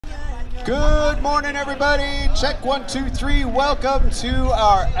Good morning, everybody. Check 1, 2, 3. Welcome to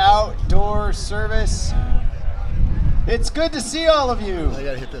our outdoor service. It's good to see all of you. I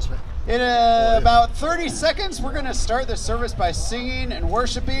gotta hit this, man. In about 30 seconds, we're going to start the service by singing and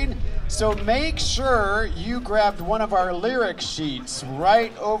worshiping. So make sure you grabbed one of our lyric sheets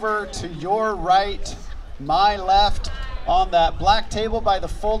right over to your right, my left, on that black table by the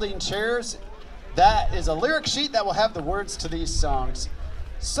folding chairs. That is a lyric sheet that will have the words to these songs.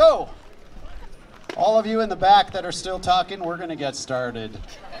 So, all of you in the back that are still talking, we're going to get started.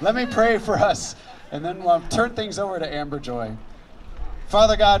 Let me pray for us, and then we'll turn things over to Amber Joy.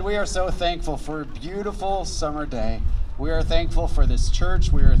 Father God, we are so thankful for a beautiful summer day. We are thankful for this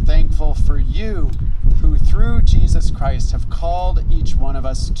church. We are thankful for you, who through Jesus Christ have called each one of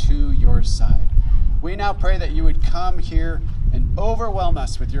us to your side. We now pray that you would come here and overwhelm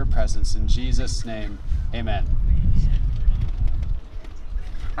us with your presence. In Jesus' name, amen.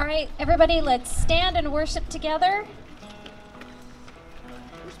 All right, everybody, let's stand and worship together.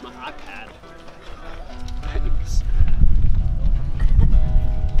 Where's my iPad?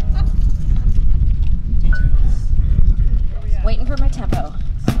 Waiting for my tempo.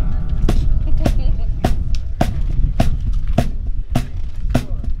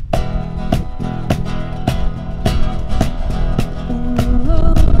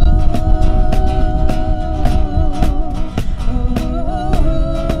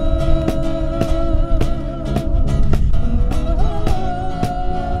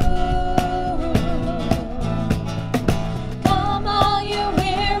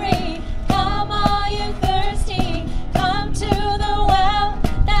 Come all you thirsty, come to the well.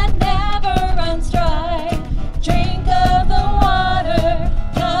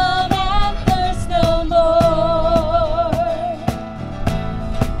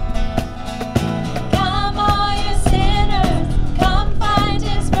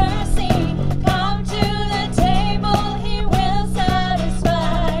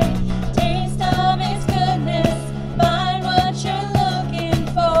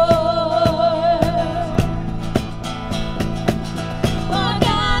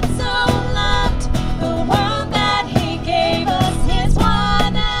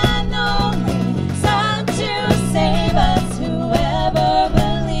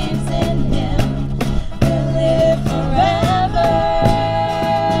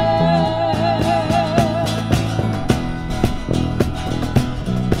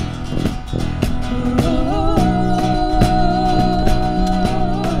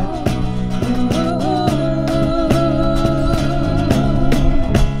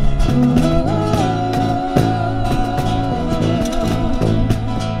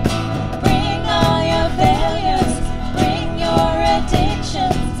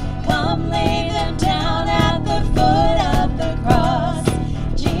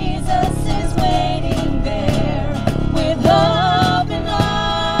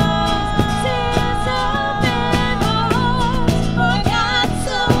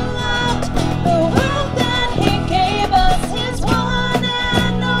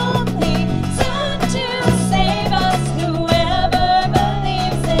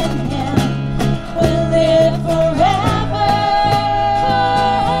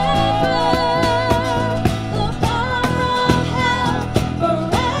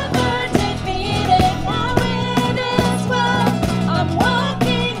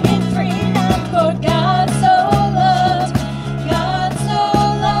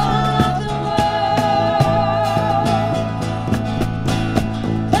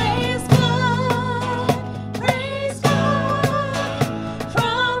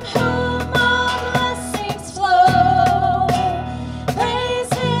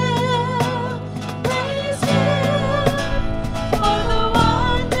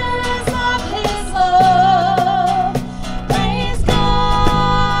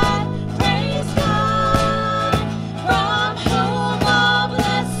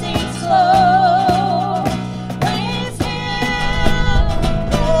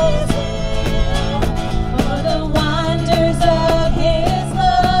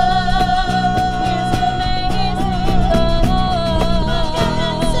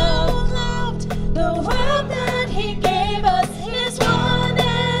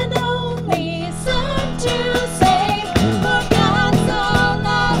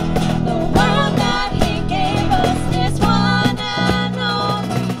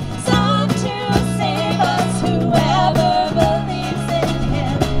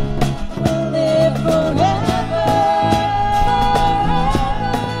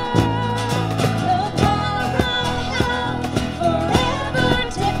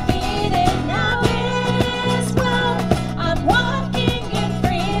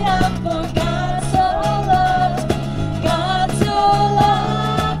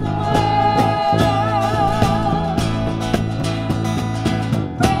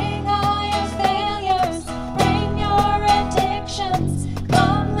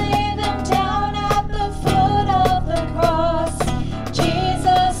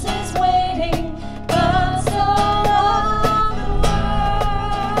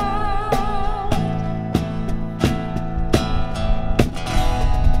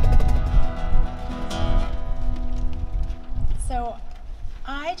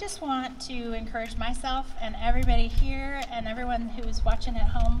 just want to encourage myself and everybody here and everyone who is watching at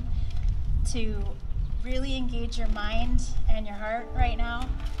home to really engage your mind and your heart right now.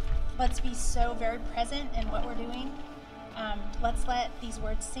 Let's be so very present in what we're doing. Let's let these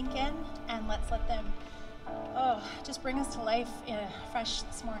words sink in, and let's let them just bring us to life fresh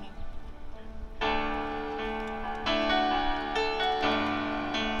this morning.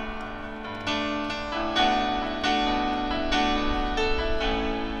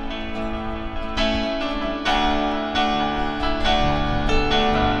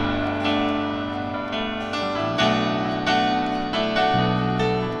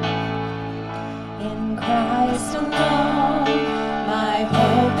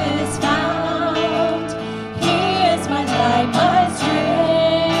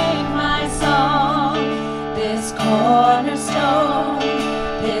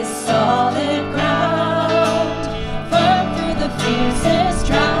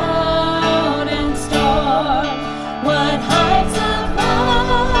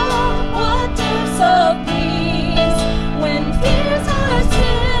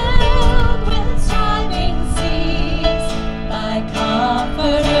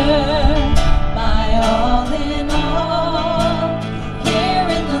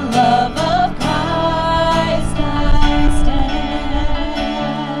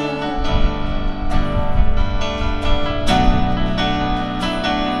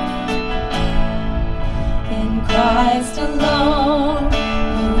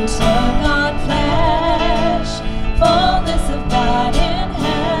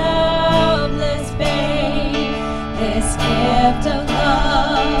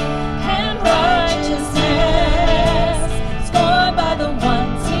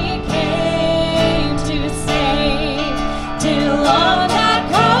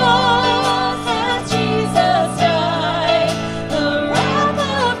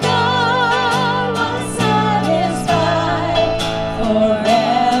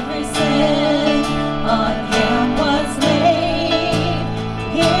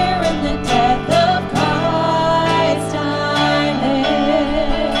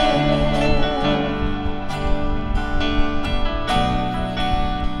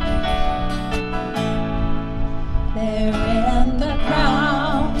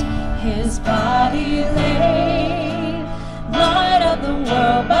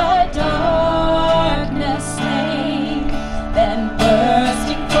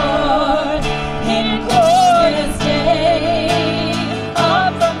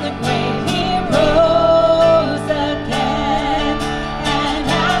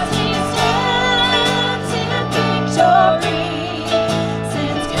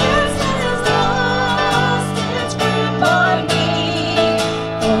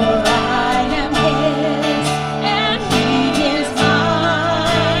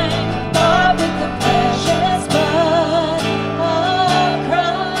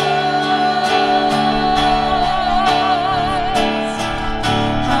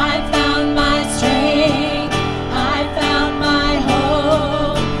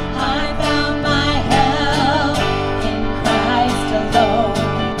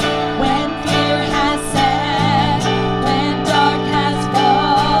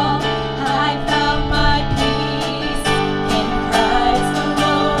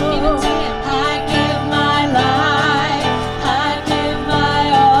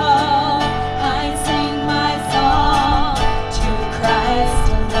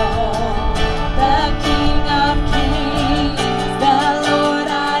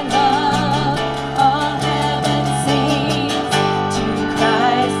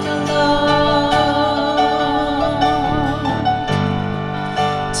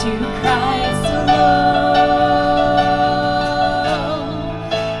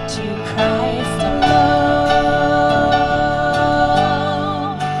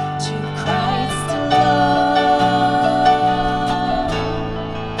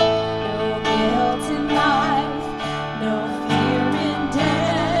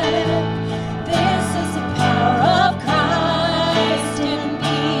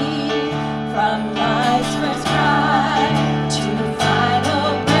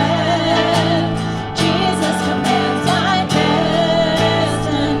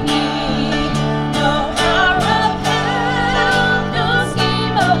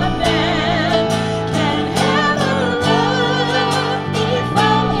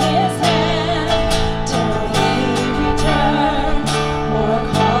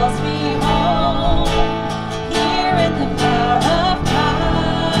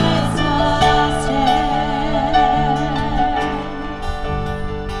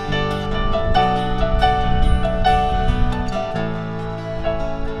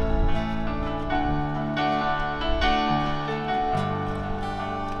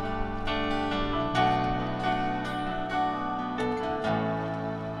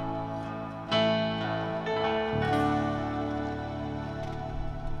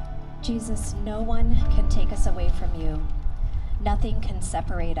 Jesus, no one can take us away from you. Nothing can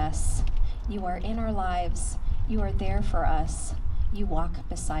separate us. You are in our lives. You are there for us. You walk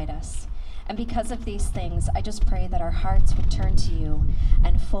beside us. And because of these things, I just pray that our hearts would turn to you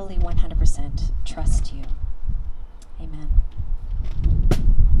and fully 100% trust you. Amen.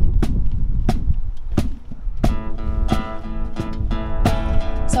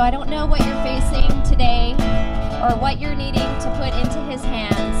 So I don't know what you're facing today or what you're needing to put into his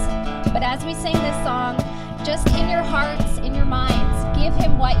hands, but as we sing this song, just in your hearts, in your minds, give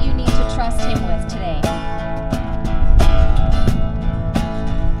him what you need to trust him with today.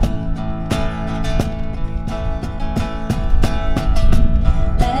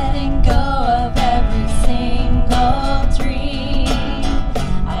 Letting go of every single dream,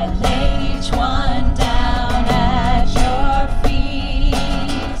 I lay each one down at your feet.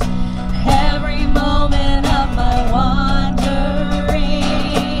 Every moment of my wandering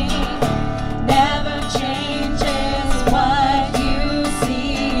never changes what you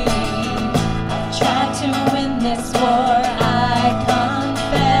see. I've tried to win this war, I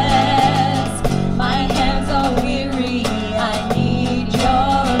confess. My hands are weary, I need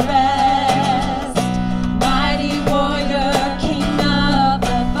your rest. Mighty warrior, king of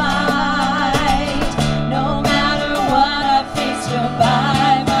the fight. No matter what I face, you're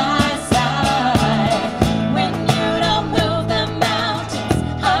by my side. When you don't move the mountains,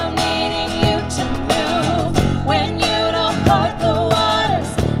 I'm needing you to move. When you don't part the waters,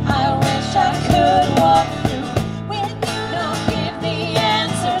 I wish I could walk through. When you don't give the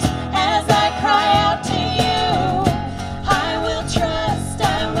answers as I cry out to you, I will trust, I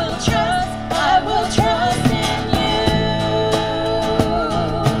will trust, I will trust in you.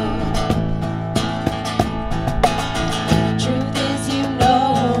 Truth is, you know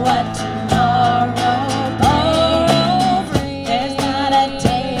what tomorrow brings. There's not a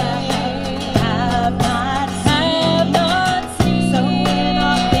day I have not seen. So in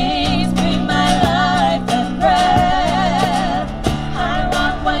all things, breathe my life and breath. I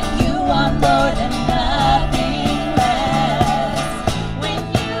want what you want, Lord, and nothing less. When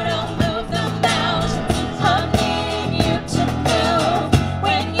you don't move the mountains, I'm needing you to move.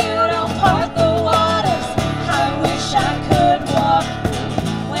 When you don't part the waters, I wish I could walk through.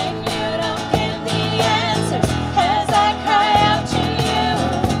 When you don't give the answers as I cry out to you,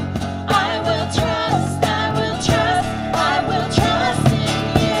 I will trust, I will trust, I will trust in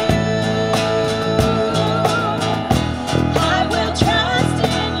you. I will trust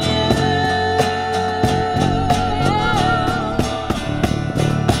in you.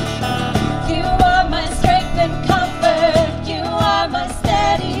 You are my strength and comfort. You are my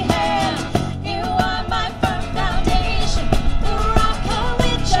steady hand. You are my firm foundation, the rock on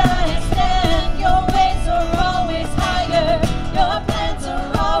which I stand. Your ways are always higher. Your plans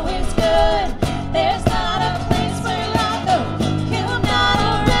are always good. There's not a place where I go you've not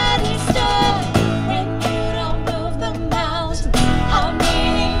already stood. When you don't move the mountains, I'm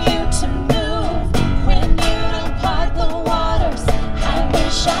needing you to move. When you don't part the waters, I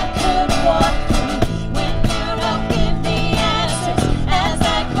wish I could walk through. When you don't give the answers as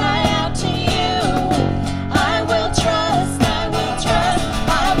I cry out to you, I will trust, I will trust,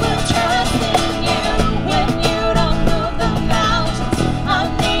 I will trust in you. When you don't move the mountains, I'm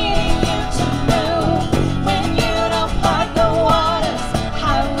needing you to move. When you don't part the waters, I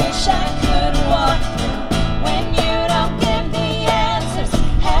wish I could walk through. When you don't give the answers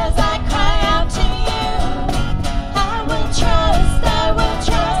as I cry out to you, I will trust, I will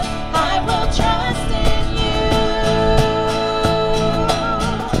trust, I will trust in you.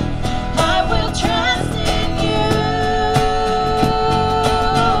 I will trust in you.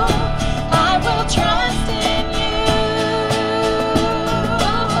 I will trust in you.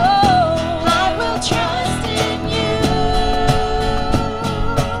 I will trust in you.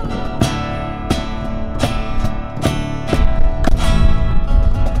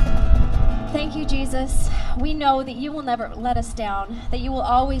 Thank you, Jesus. We know that you will never let us down, that you will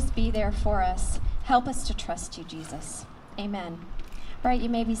always be there for us. Help us to trust you, Jesus. Amen. All right, you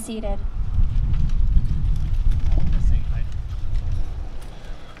may be seated.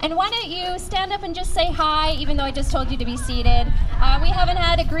 And why don't you stand up and just say hi, even though I just told you to be seated. We haven't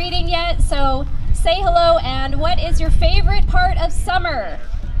had a greeting yet, so say hello. And what is your favorite part of summer?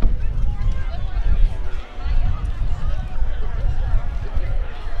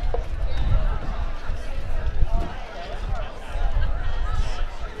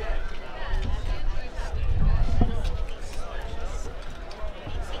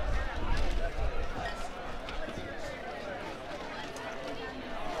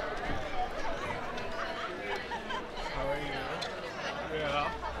 How are you? Yeah.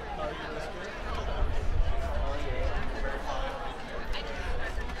 How are you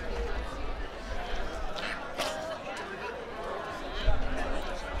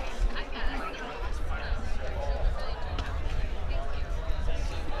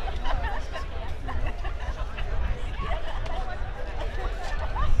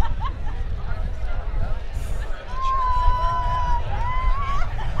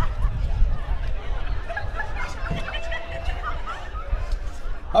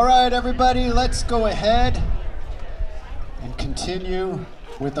All right, everybody, let's go ahead and continue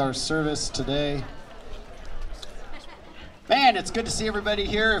with our service today. Man, it's good to see everybody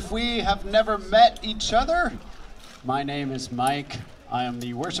here. If we have never met each other, my name is Mike. I am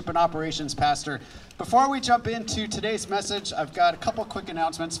the Worship and Operations Pastor. Before we jump into today's message, I've got a couple quick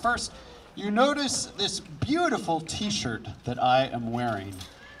announcements. First, you notice this beautiful t-shirt that I am wearing.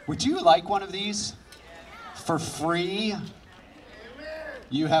 Would you like one of these for free?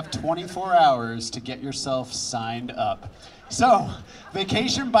 You have 24 hours to get yourself signed up. So,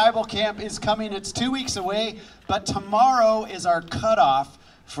 Vacation Bible Camp is coming. It's 2 weeks away, but tomorrow is our cutoff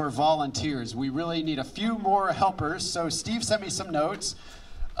for volunteers. We really need a few more helpers, so Steve sent me some notes.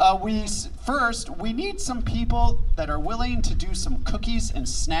 We need some people that are willing to do some cookies and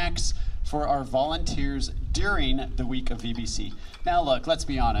snacks for our volunteers during the week of VBC. Now look, let's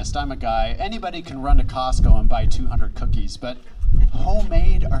be honest, I'm a guy. Anybody can run to Costco and buy 200 cookies, but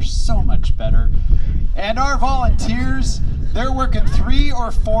homemade are so much better. And our volunteers, they're working 3 or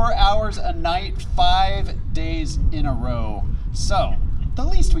 4 hours a night, 5 days in a row. So the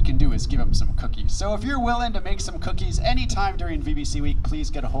least we can do is give them some cookies. So if you're willing to make some cookies anytime during VBC week, please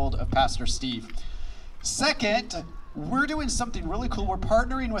get a hold of Pastor Steve. Second, we're doing something really cool. We're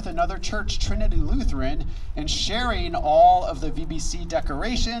partnering with another church, Trinity Lutheran, and sharing all of the VBC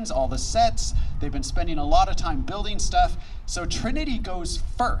decorations, all the sets. They've been spending a lot of time building stuff. So Trinity goes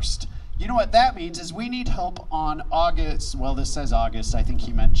first. You know what that means is we need help on August, well, this says August, I think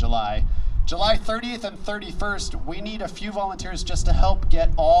he meant July. July 30th and 31st, we need a few volunteers just to help get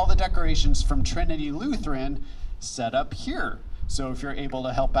all the decorations from Trinity Lutheran set up here. So if you're able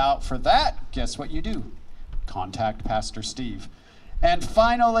to help out for that, guess what you do? Contact Pastor Steve. And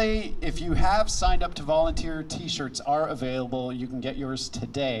finally, if you have signed up to volunteer, t-shirts are available. You can get yours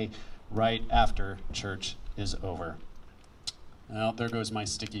today, right after church is over. Well, there goes my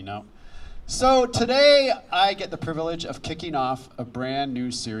sticky note. So today, I get the privilege of kicking off a brand new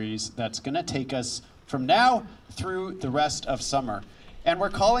series that's going to take us from now through the rest of summer. And we're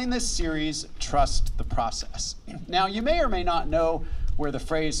calling this series Trust the Process. Now, you may or may not know where the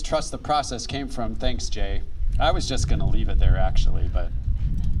phrase trust the process came from. Thanks, Jay. I was just going to leave it there, actually, but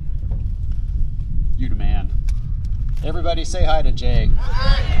you the man. Everybody say hi to Jay.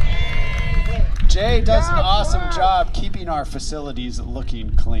 Jay does an awesome job keeping our facilities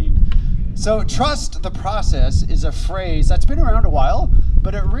looking clean. So trust the process is a phrase that's been around a while,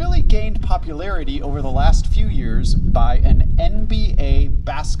 but it really gained popularity over the last few years by an NBA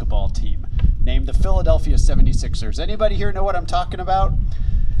basketball team named the Philadelphia 76ers. Anybody here know what I'm talking about?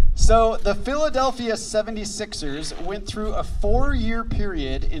 So the Philadelphia 76ers went through a 4-year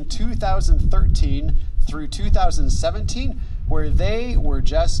period in 2013 through 2017 where they were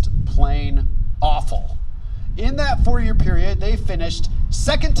just plain awful. In that 4-year period, they finished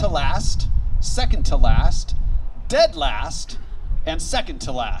second to last, dead last, and second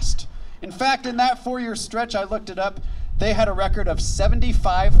to last. In fact, in that 4-year stretch, I looked it up, they had a record of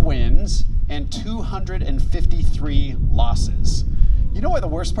 75 wins and 253 losses. You know what the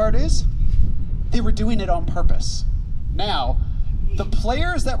worst part is? They were doing it on purpose. Now, the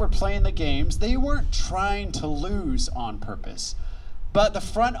players that were playing the games, they weren't trying to lose on purpose. But the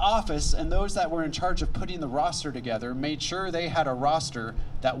front office and those that were in charge of putting the roster together made sure they had a roster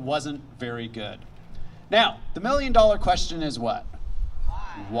that wasn't very good. Now, the million-dollar question is what?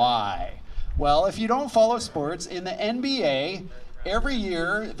 Why? Well, if you don't follow sports, in the NBA, every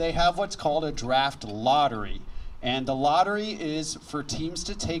year they have what's called a draft lottery. And the lottery is for teams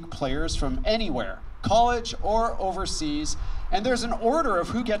to take players from anywhere, college or overseas, and there's an order of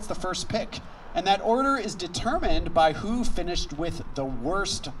who gets the first pick. And that order is determined by who finished with the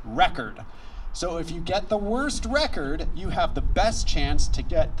worst record. So if you get the worst record, you have the best chance to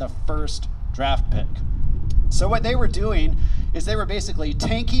get the first draft pick. So what they were doing is they were basically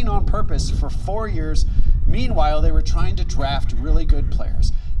tanking on purpose for 4 years. Meanwhile, they were trying to draft really good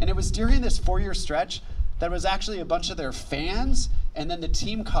players. And it was during this 4-year stretch that was actually a bunch of their fans, and then the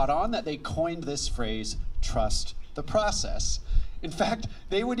team caught on that they coined this phrase, trust the process. In fact,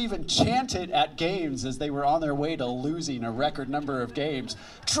 they would even chant it at games as they were on their way to losing a record number of games.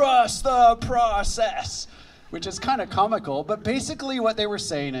 Trust the process, which is kind of comical. But basically what they were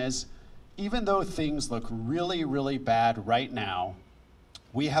saying is, even though things look really, really bad right now,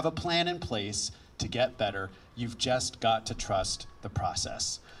 we have a plan in place to get better. You've just got to trust the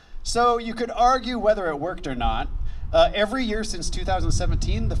process. So you could argue whether it worked or not. Every year since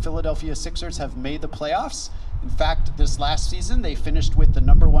 2017, the Philadelphia Sixers have made the playoffs. In fact, this last season, they finished with the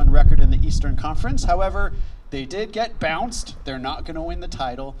 #1 record in the Eastern Conference. However, they did get bounced. They're not going to win the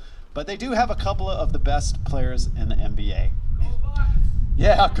title, but they do have a couple of the best players in the NBA.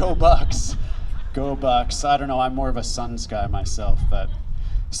 Yeah, go Bucks. Go Bucks. I don't know, I'm more of a Suns guy myself, but.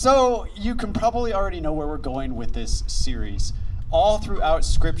 So you can probably already know where we're going with this series. All throughout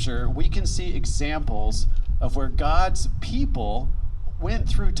Scripture, we can see examples of where God's people went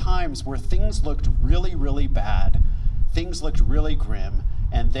through times where things looked really, really bad. Things looked really grim,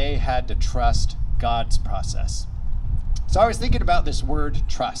 and they had to trust God's process. So I was thinking about this word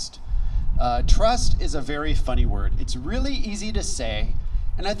trust. Trust is a very funny word. It's really easy to say,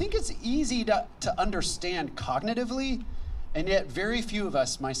 and I think it's easy to understand cognitively, and yet very few of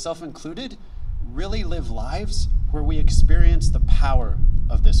us, myself included, really live lives where we experience the power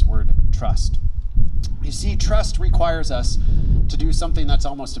of this word trust. You see, trust requires us to do something that's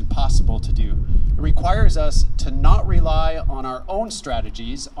almost impossible to do. It requires us to not rely on our own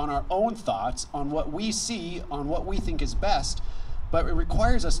strategies, on our own thoughts, on what we see, on what we think is best, but it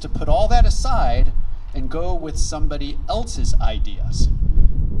requires us to put all that aside and go with somebody else's ideas.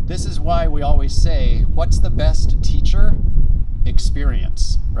 This is why we always say, what's the best teacher?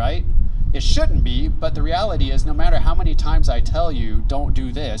 Experience, right? It shouldn't be, but the reality is no matter how many times I tell you don't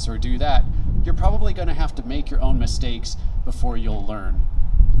do this or do that, you're probably going to have to make your own mistakes before you'll learn.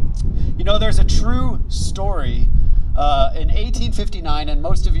 You know, there's a true story in 1859, and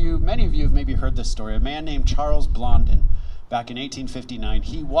many of you have maybe heard this story. A man named Charles Blondin, back in 1859,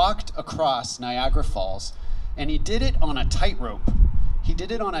 he walked across Niagara Falls, and he did it on a tightrope. He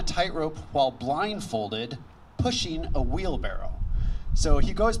did it on a tightrope while blindfolded, pushing a wheelbarrow. So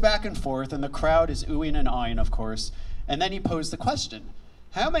he goes back and forth, and the crowd is oohing and aahing, of course, and then he posed the question,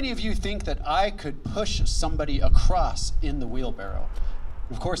 how many of you think that I could push somebody across in the wheelbarrow?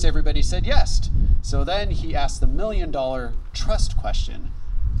 Of course, everybody said yes. So then he asked the $1 million trust question.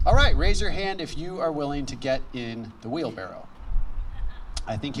 All right, raise your hand if you are willing to get in the wheelbarrow.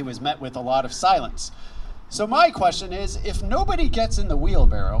 I think he was met with a lot of silence. So my question is, if nobody gets in the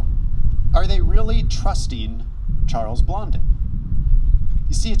wheelbarrow, are they really trusting Charles Blondin?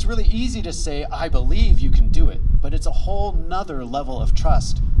 You see, it's really easy to say, I believe you can do it, but it's a whole nother level of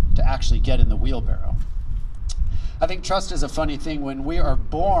trust to actually get in the wheelbarrow. I think trust is a funny thing. When we are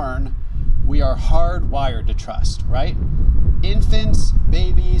born, we are hardwired to trust, right? Infants,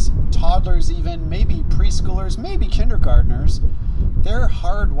 babies, toddlers even, maybe preschoolers, maybe kindergartners, they're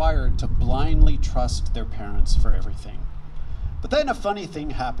hardwired to blindly trust their parents for everything. But then a funny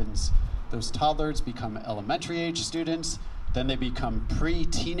thing happens. Those toddlers become elementary age students, then they become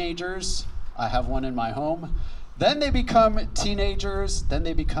pre-teenagers. I have one in my home. Then they become teenagers, then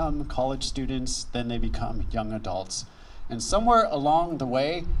they become college students, then they become young adults. And somewhere along the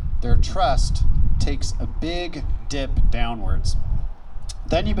way, their trust takes a big dip downwards.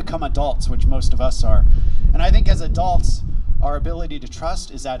 Then you become adults, which most of us are. And I think as adults, our ability to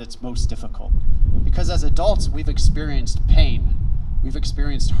trust is at its most difficult. Because as adults, we've experienced pain. We've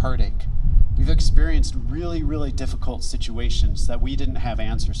experienced heartache. We've experienced really, really difficult situations that we didn't have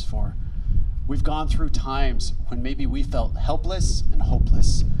answers for. We've gone through times when maybe we felt helpless and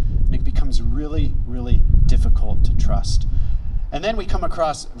hopeless, and it becomes really, really difficult to trust. And then we come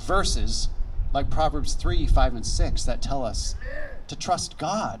across verses like Proverbs 3, 5, and 6 that tell us to trust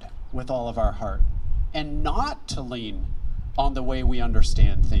God with all of our heart and not to lean on the way we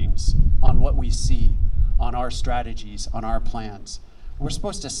understand things, on what we see, on our strategies, on our plans. We're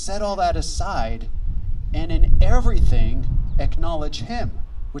supposed to set all that aside and in everything acknowledge Him,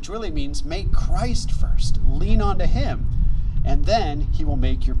 which really means make Christ first. Lean onto Him, and then He will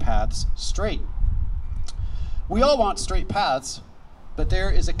make your paths straight. We all want straight paths, but there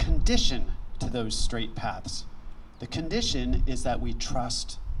is a condition to those straight paths. The condition is that we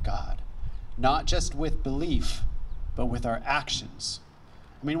trust God, not just with belief, but with our actions.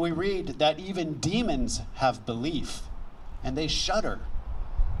 I mean, we read that even demons have belief, and they shudder,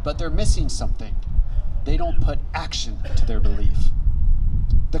 but they're missing something. They don't put action to their belief.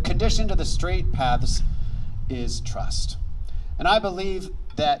 The condition to the straight paths is trust. And I believe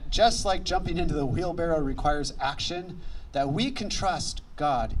that just like jumping into the wheelbarrow requires action, that we can trust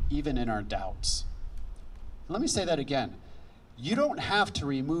God even in our doubts. Let me say that again. You don't have to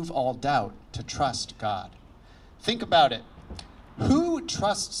remove all doubt to trust God. Think about it. Who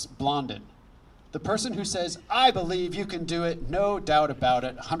trusts Blondin? The person who says, I believe you can do it, no doubt about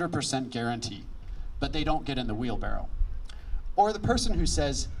it, 100% guarantee, but they don't get in the wheelbarrow. Or the person who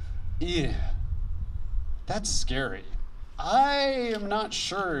says, ew, that's scary. I am not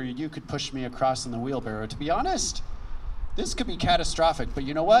sure you could push me across in the wheelbarrow. To be honest, this could be catastrophic, but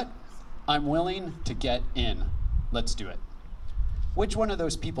you know what? I'm willing to get in. Let's do it. Which one of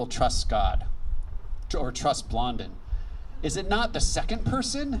those people trusts God or trusts Blondin? Is it not the second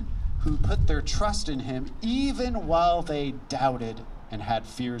person who put their trust in Him even while they doubted and had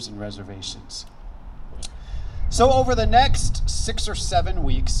fears and reservations. So over the next 6 or 7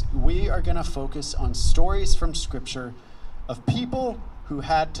 weeks, we are going to focus on stories from Scripture of people who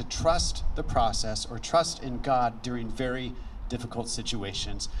had to trust the process or trust in God during very difficult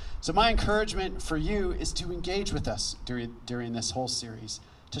situations. So my encouragement for you is to engage with us during this whole series,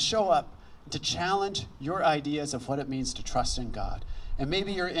 to show up, to challenge your ideas of what it means to trust in God. And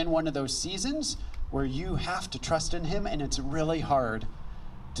maybe you're in one of those seasons where you have to trust in Him and it's really hard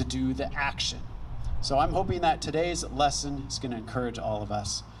to do the action. So I'm hoping that today's lesson is going to encourage all of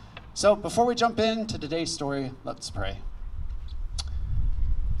us. So before we jump into today's story, let's pray.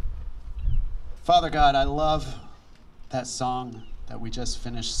 Father God, I love that song that we just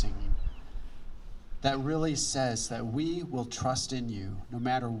finished singing that really says that we will trust in you no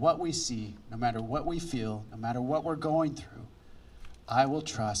matter what we see, no matter what we feel, no matter what we're going through. I will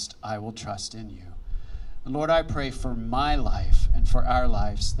trust in you. And Lord, I pray for my life and for our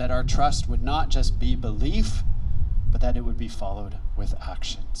lives that our trust would not just be belief, but that it would be followed with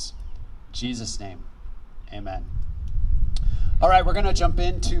actions. In Jesus' name, amen. All right, we're going to jump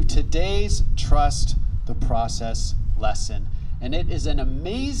into today's Trust the Process lesson. And it is an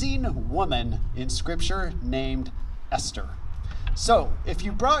amazing woman in Scripture named Esther. So if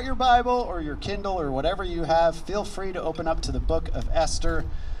you brought your Bible or your Kindle or whatever you have, feel free to open up to the book of Esther.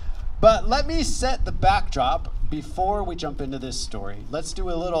 But let me set the backdrop before we jump into this story. Let's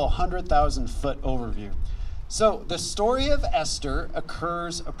do a little 100,000-foot overview. So the story of Esther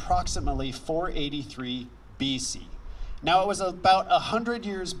occurs approximately 483 BC. Now it was about 100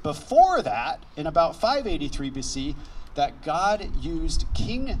 years before that, in about 583 BC, that God used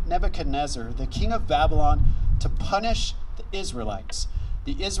King Nebuchadnezzar, the king of Babylon, to punish the Israelites.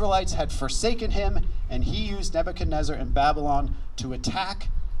 The Israelites had forsaken him, and he used Nebuchadnezzar and Babylon to attack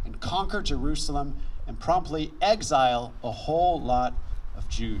and conquer Jerusalem and promptly exile a whole lot of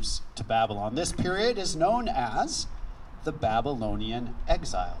Jews to Babylon. This period is known as the Babylonian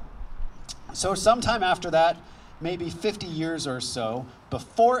exile. So sometime after that, maybe 50 years or so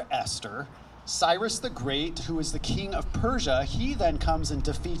before Esther, Cyrus the Great, who is the king of Persia, he then comes and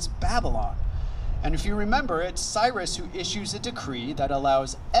defeats Babylon. And if you remember, it's Cyrus who issues a decree that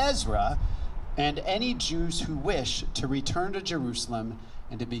allows Ezra and any Jews who wish to return to Jerusalem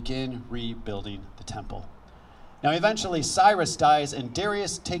and to begin rebuilding the temple. Now eventually Cyrus dies and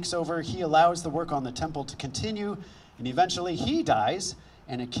Darius takes over. He allows the work on the temple to continue, and eventually he dies,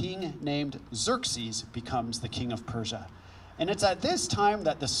 and a king named Xerxes becomes the king of Persia. And it's at this time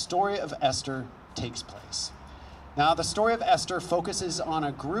that the story of Esther takes place. Now, the story of Esther focuses on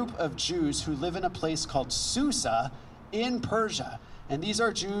a group of Jews who live in a place called Susa in Persia. And these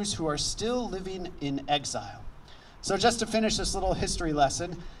are Jews who are still living in exile. So just to finish this little history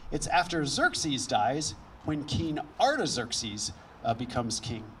lesson, it's after Xerxes dies when King Artaxerxes becomes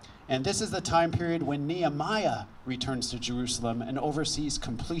king. And this is the time period when Nehemiah returns to Jerusalem and oversees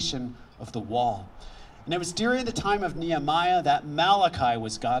completion of the wall. And it was during the time of Nehemiah that Malachi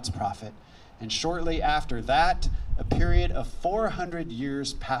was God's prophet. And shortly after that, a period of 400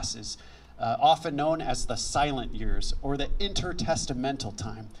 years passes, often known as the silent years or the intertestamental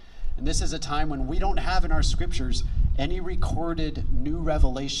time. And this is a time when we don't have in our scriptures any recorded new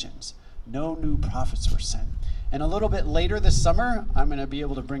revelations. No new prophets were sent. And a little bit later this summer, I'm going to be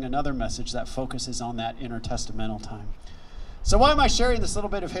able to bring another message that focuses on that intertestamental time. So why am I sharing this little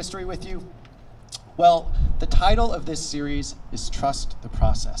bit of history with you? Well, the title of this series is Trust the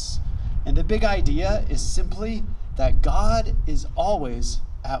Process. And the big idea is simply that God is always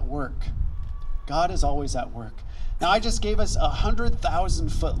at work. God is always at work. Now, I just gave us a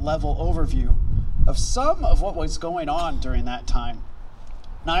 100,000-foot level overview of some of what was going on during that time.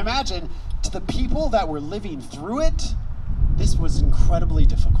 Now, imagine to the people that were living through it, this was incredibly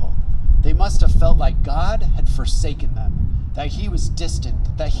difficult. They must have felt like God had forsaken them, that he was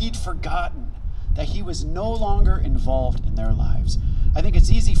distant, that he'd forgotten, that he was no longer involved in their lives. I think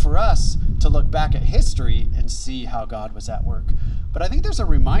it's easy for us to look back at history and see how God was at work. But I think there's a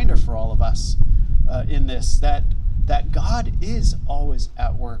reminder for all of us in this, that God is always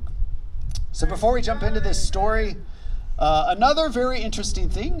at work. So before we jump into this story, another very interesting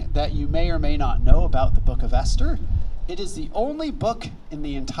thing that you may or may not know about the book of Esther, it is the only book in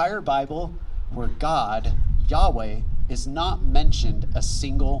the entire Bible where God, Yahweh, is not mentioned a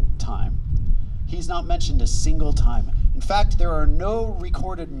single time. He's not mentioned a single time. In fact, there are no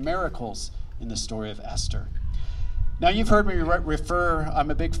recorded miracles in the story of Esther. Now, you've heard me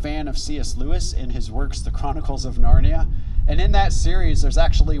I'm a big fan of C.S. Lewis in his works, The Chronicles of Narnia. And in that series, there's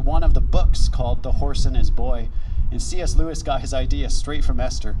actually one of the books called The Horse and His Boy. And C.S. Lewis got his idea straight from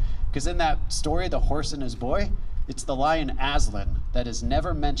Esther. Because in that story, The Horse and His Boy, It's the lion Aslan that is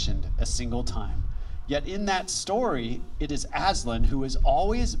never mentioned a single time. Yet in that story, it is Aslan who is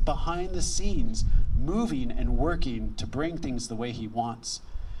always behind the scenes, moving and working to bring things the way he wants.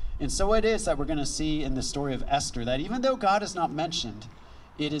 And so it is that we're going to see in the story of Esther that even though God is not mentioned,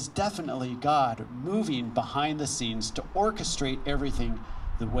 it is definitely God moving behind the scenes to orchestrate everything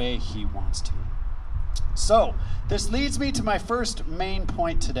the way he wants to. So this leads me to my first main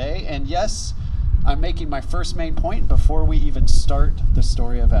point today. And yes, I'm making my first main point before we even start the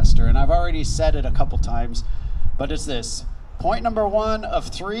story of Esther. And I've already said it a couple times, but it's this. Point number 1 of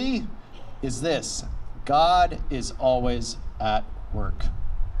 3 is this: God is always at work.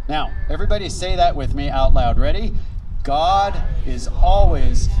 Now, everybody say that with me out loud. Ready? God is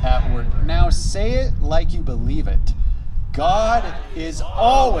always at work. Now say it like you believe it. God is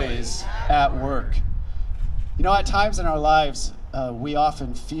always at work. You know, at times in our lives, we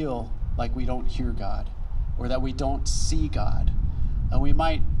often feel like we don't hear God, or that we don't see God. We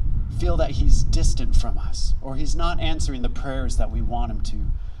might feel that he's distant from us, or he's not answering the prayers that we want him to.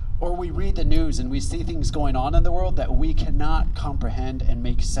 Or we read the news and we see things going on in the world that we cannot comprehend and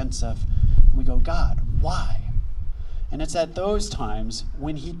make sense of. We go, God, why? And it's at those times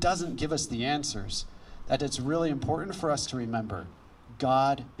when he doesn't give us the answers that it's really important for us to remember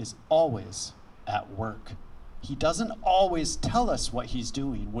God is always at work. He doesn't always tell us what he's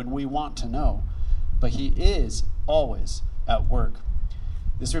doing when we want to know, but he is always at work.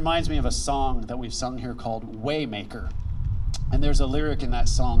 This reminds me of a song that we've sung here called Waymaker. And there's a lyric in that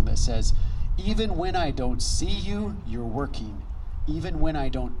song that says, even when I don't see you, you're working. Even when I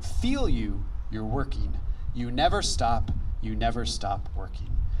don't feel you, you're working. You never stop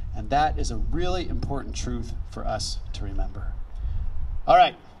working. And that is a really important truth for us to remember. All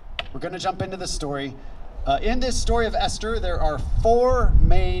right, we're going to jump into the story. In this story of Esther, there are 4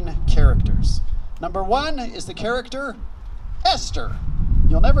 main characters. Number 1 is the character Esther.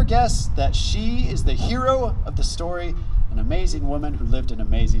 You'll never guess that she is the hero of the story, an amazing woman who lived an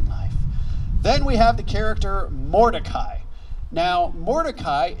amazing life. Then we have the character Mordecai. Now,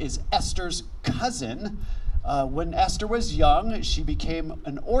 Mordecai is Esther's cousin. When Esther was young, she became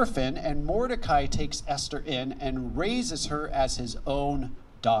an orphan, and Mordecai takes Esther in and raises her as his own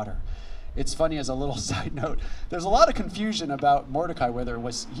daughter. It's funny, as a little side note, there's a lot of confusion about Mordecai, whether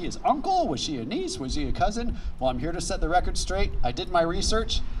was he his uncle, was she a niece, was he a cousin? Well, I'm here to set the record straight. I did my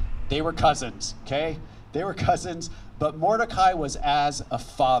research. They were cousins, okay? They were cousins, but Mordecai was as a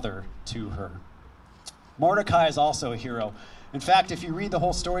father to her. Mordecai is also a hero. In fact, if you read the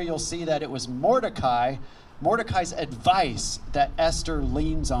whole story, you'll see that it was Mordecai's advice that Esther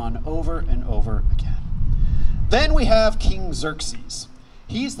leans on over and over again. Then we have King Xerxes.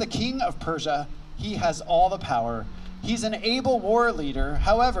 He's the king of Persia. He has all the power. He's an able war leader.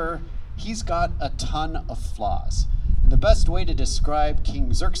 However, he's got a ton of flaws. And the best way to describe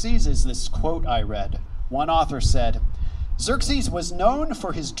King Xerxes is this quote I read. One author said, Xerxes was known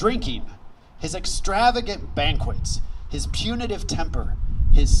for his drinking, his extravagant banquets, his punitive temper,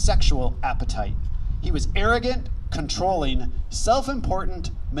 his sexual appetite. He was arrogant, controlling,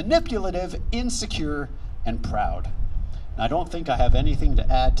 self-important, manipulative, insecure, and proud. And I don't think I have anything to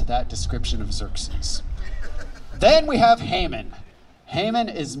add to that description of Xerxes. Then we have Haman. Haman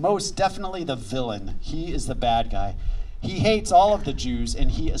is most definitely the villain. He is the bad guy. He hates all of the Jews,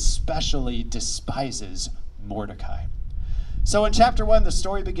 and he especially despises Mordecai. So in chapter 1, the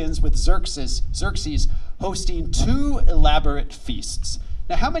story begins with Xerxes hosting 2 elaborate feasts.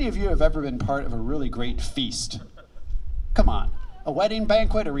 Now, how many of you have ever been part of a really great feast? Come on. A wedding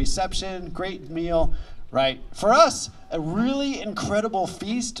banquet, a reception, great meal, right? For us, a really incredible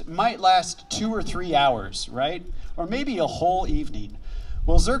feast might last 2 or 3 hours, right? Or maybe a whole evening.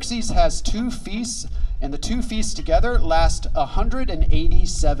 Well, Xerxes has 2 feasts, and the 2 feasts together last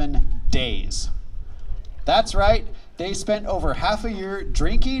 187 days. That's right. They spent over half a year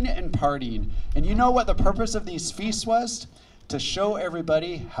drinking and partying. And you know what the purpose of these feasts was? To show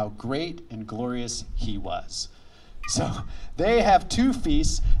everybody how great and glorious he was. So they have 2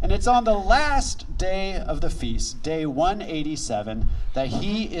 feasts, and it's on the last day of the feast, day 187, that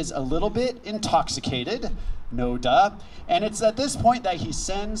he is a little bit intoxicated, no duh, and it's at this point that he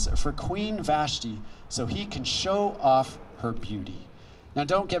sends for Queen Vashti so he can show off her beauty. Now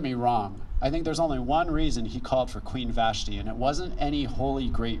don't get me wrong, I think there's only one reason he called for Queen Vashti, and it wasn't any holy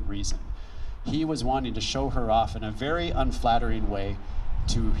great reason. He was wanting to show her off in a very unflattering way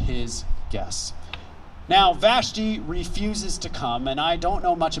to his guests. Now, Vashti refuses to come, and I don't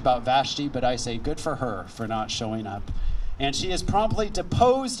know much about Vashti, but I say good for her for not showing up. And she is promptly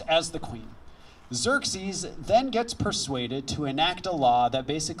deposed as the queen. Xerxes then gets persuaded to enact a law that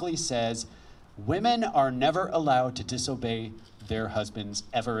basically says, Women are never allowed to disobey their husbands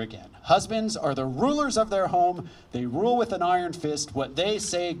ever again. Husbands are the rulers of their home. They rule with an iron fist. What they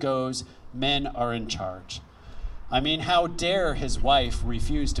say goes. Men are in charge. I mean, how dare his wife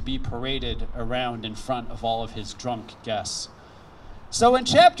refuse to be paraded around in front of all of his drunk guests? So in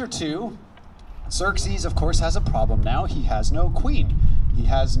chapter 2, Xerxes, of course, has a problem now. He has no queen. He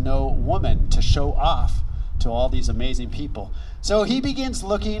has no woman to show off to all these amazing people. So he begins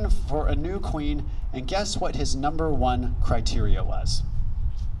looking for a new queen, and guess what his number one criteria was?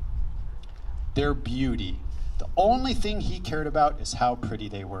 Their beauty. The only thing he cared about is how pretty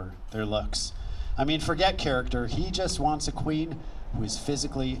they were, their looks. I mean, forget character. He just wants a queen who is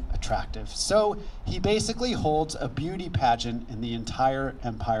physically attractive. So he basically holds a beauty pageant in the entire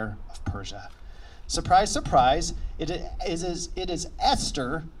empire of Persia. Surprise, surprise, it is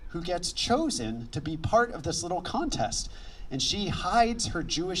Esther who gets chosen to be part of this little contest. And she hides her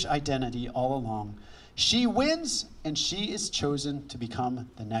Jewish identity all along. She wins, and she is chosen to become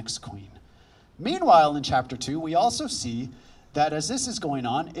the next queen. Meanwhile, in chapter 2, we also see that as this is going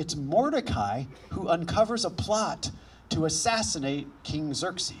on, it's Mordecai who uncovers a plot to assassinate King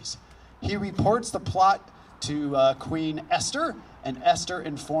Xerxes. He reports the plot to Queen Esther, and Esther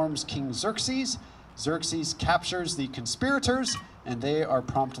informs King Xerxes. Xerxes captures the conspirators, and they are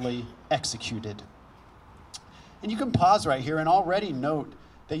promptly executed. And you can pause right here and already note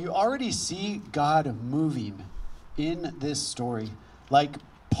that you already see God moving in this story. Like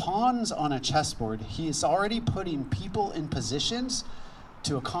pawns on a chessboard, he is already putting people in positions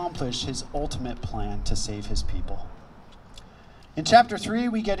to accomplish his ultimate plan to save his people. In chapter 3,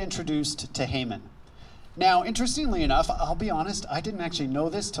 we get introduced to Haman. Now, interestingly enough, I'll be honest, I didn't actually know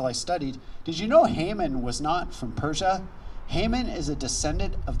this till I studied. Did you know Haman was not from Persia? Haman is a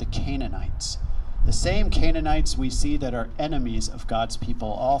descendant of the Canaanites. The same Canaanites we see that are enemies of God's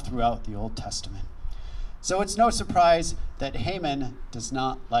people all throughout the Old Testament. So it's no surprise that Haman does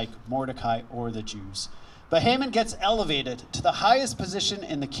not like Mordecai or the Jews. But Haman gets elevated to the highest position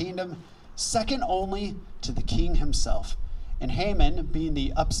in the kingdom, second only to the king himself. And Haman, being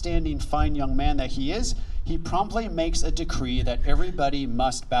the upstanding, fine young man that he is, he promptly makes a decree that everybody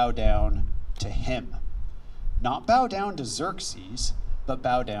must bow down to him. Not bow down to Xerxes, but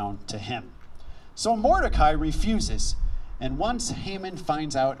bow down to him. So Mordecai refuses, and once Haman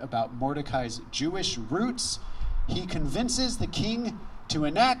finds out about Mordecai's Jewish roots, he convinces the king to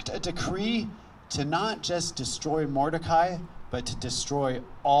enact a decree to not just destroy Mordecai, but to destroy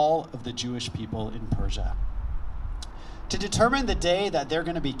all of the Jewish people in Persia. To determine the day that they're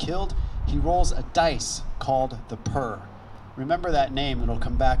going to be killed, he rolls a dice called the pur. Remember that name, it'll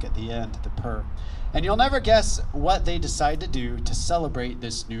come back at the end, the pur. And you'll never guess what they decide to do to celebrate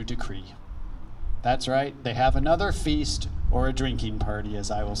this new decree. That's right, they have another feast or a drinking party, as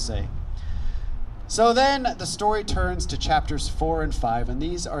I will say. So then the story turns to chapters 4 and 5, and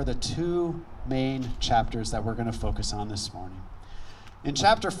these are the two main chapters that we're going to focus on this morning. In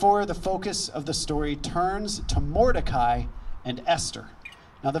chapter 4, the focus of the story turns to Mordecai and Esther.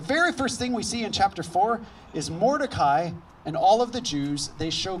 Now, the very first thing we see in chapter 4 is Mordecai and all of the Jews, they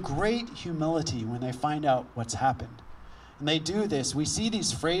show great humility when they find out what's happened. And they do this. We see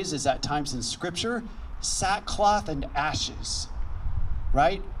these phrases at times in Scripture, sackcloth and ashes,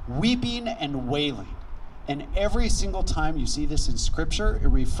 right? Weeping and wailing. And every single time you see this in Scripture, it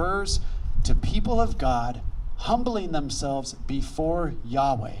refers to people of God humbling themselves before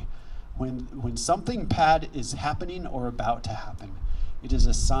Yahweh when something bad is happening or about to happen. It is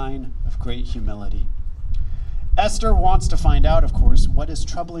a sign of great humility. Esther wants to find out, of course, what is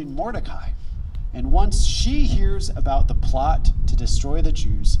troubling Mordecai. And once she hears about the plot to destroy the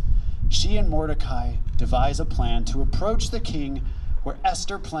Jews, she and Mordecai devise a plan to approach the king, where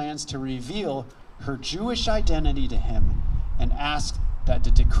Esther plans to reveal her Jewish identity to him and ask that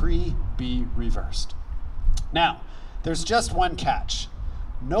the decree be reversed. Now, there's just one catch.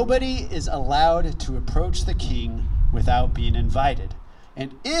 Nobody is allowed to approach the king without being invited.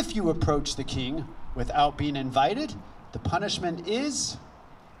 And if you approach the king without being invited, the punishment is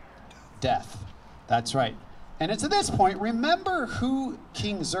death. That's right. And it's at this point, remember who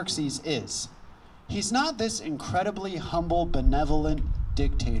King Xerxes is. He's not this incredibly humble, benevolent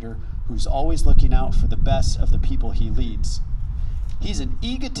dictator who's always looking out for the best of the people he leads. He's an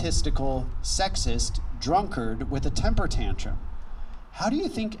egotistical, sexist drunkard with a temper tantrum. How do you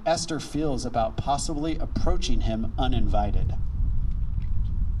think Esther feels about possibly approaching him uninvited?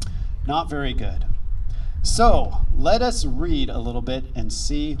 Not very good. So let us read a little bit and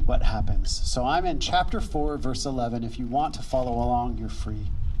see what happens. So I'm in chapter 4, verse 11. If you want to follow along, you're free.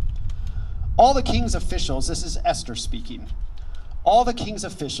 All the king's officials, this is Esther speaking. All the king's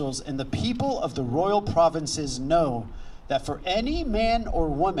officials and the people of the royal provinces know that for any man or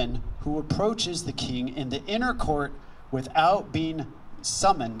woman who approaches the king in the inner court without being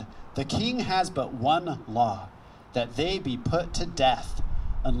summoned, the king has but one law, that they be put to death,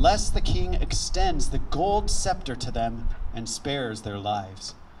 unless the king extends the gold scepter to them and spares their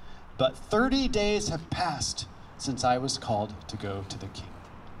lives. But 30 days have passed since I was called to go to the king.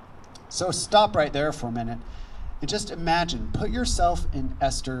 So stop right there for a minute and just imagine, put yourself in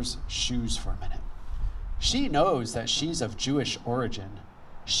Esther's shoes for a minute. She knows that she's of Jewish origin.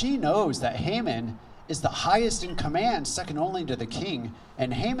 She knows that Haman is the highest in command, second only to the king,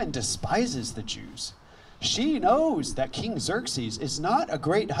 and Haman despises the Jews. She knows that King Xerxes is not a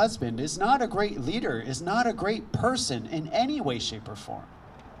great husband, is not a great leader, is not a great person in any way, shape, or form.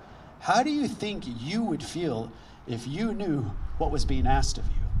 How do you think you would feel if you knew what was being asked of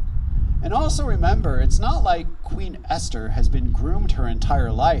you? And also remember, it's not like Queen Esther has been groomed her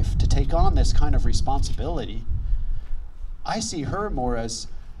entire life to take on this kind of responsibility. I see her more as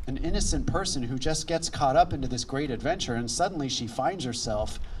an innocent person who just gets caught up into this great adventure, and suddenly she finds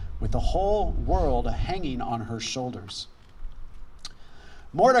herself with the whole world hanging on her shoulders.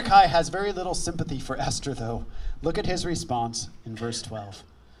 Mordecai has very little sympathy for Esther, though. Look at his response in verse 12.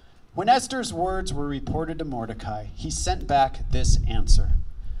 When Esther's words were reported to Mordecai, he sent back this answer.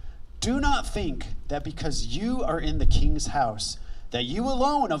 Do not think that because you are in the king's house, that you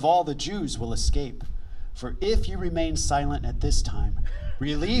alone of all the Jews will escape. For if you remain silent at this time,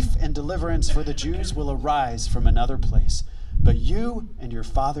 relief and deliverance for the Jews will arise from another place, but you and your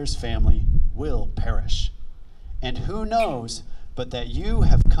father's family will perish. And who knows but that you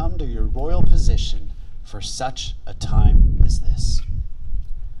have come to your royal position for such a time as this.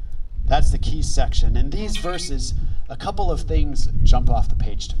 That's the key section. In these verses, a couple of things jump off the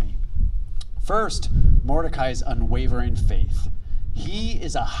page to me. First, Mordecai's unwavering faith. He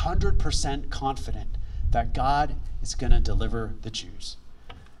is 100% confident that God is going to deliver the Jews.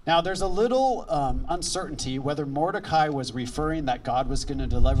 Now, there's a little uncertainty whether Mordecai was referring that God was going to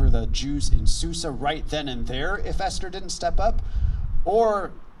deliver the Jews in Susa right then and there if Esther didn't step up,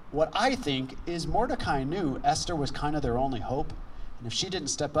 or what I think is Mordecai knew Esther was kind of their only hope, and if she didn't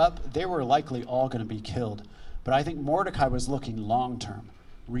step up, they were likely all going to be killed. But I think Mordecai was looking long term.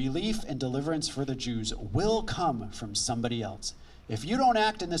 Relief and deliverance for the Jews will come from somebody else. If you don't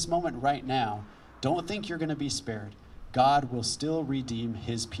act in this moment right now, don't think you're going to be spared. God will still redeem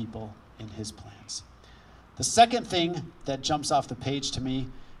his people in his plans. The second thing that jumps off the page to me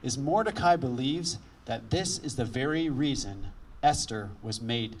is Mordecai believes that this is the very reason Esther was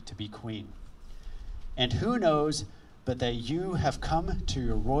made to be queen. And who knows but that you have come to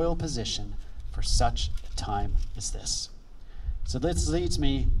your royal position for such a time as this. So this leads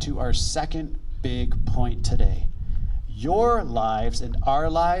me to our second big point today. Your lives and our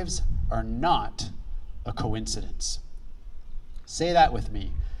lives are not a coincidence. Say that with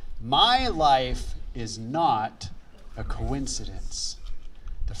me. My life is not a coincidence.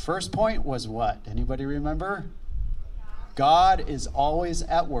 The first point was what? Anybody remember? God is always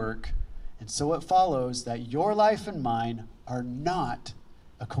at work, and so it follows that your life and mine are not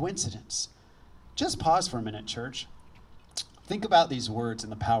a coincidence. Just pause for a minute, church. Think about these words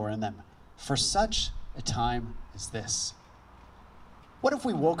and the power in them. For such a time as this. What if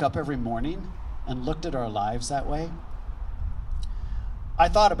we woke up every morning and looked at our lives that way? I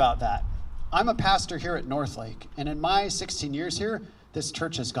thought about that. I'm a pastor here at Northlake, and in my 16 years here, this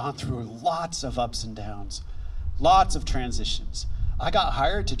church has gone through lots of ups and downs, lots of transitions. I got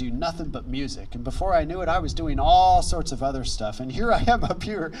hired to do nothing but music, and before I knew it, I was doing all sorts of other stuff, and here I am up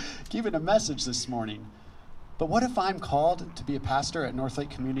here giving a message this morning. But what if I'm called to be a pastor at Northlake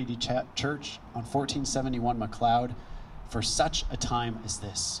Community Church on 1471 McLeod for such a time as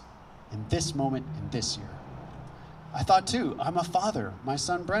this, in this moment, in this year? I thought too, I'm a father, my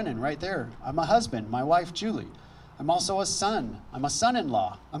son Brennan right there. I'm a husband, my wife Julie. I'm also a son, I'm a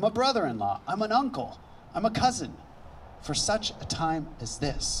son-in-law, I'm a brother-in-law, I'm an uncle, I'm a cousin, for such a time as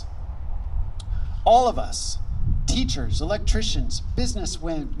this. All of us, teachers, electricians, business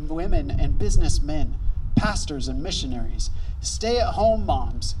women and businessmen, pastors and missionaries, stay-at-home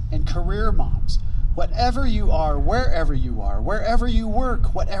moms and career moms, whatever you are, wherever you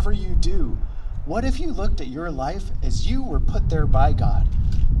work, whatever you do, what if you looked at your life as you were put there by God,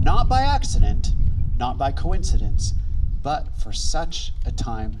 not by accident, not by coincidence, but for such a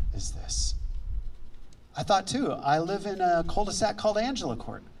time as this? I thought too, I live in a cul-de-sac called Angela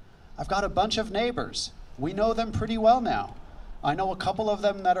Court. I've got a bunch of neighbors. We know them pretty well now. I know a couple of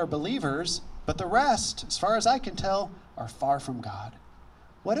them that are believers, but the rest, as far as I can tell, are far from God.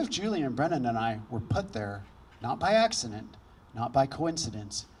 What if Julie and Brennan and I were put there, not by accident, not by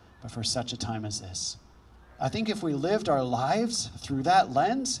coincidence, but for such a time as this. I think if we lived our lives through that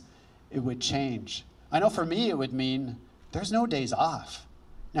lens, it would change. I know for me, it would mean there's no days off.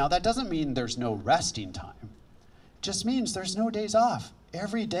 Now, that doesn't mean there's no resting time. It just means there's no days off.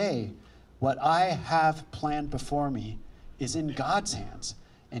 Every day, what I have planned before me is in God's hands,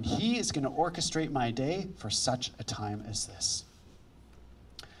 and he is going to orchestrate my day for such a time as this.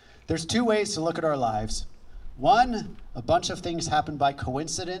 There's two ways to look at our lives. One, a bunch of things happen by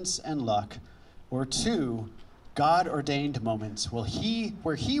coincidence and luck. Or two, God-ordained moments where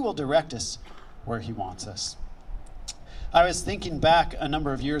he will direct us where he wants us. I was thinking back a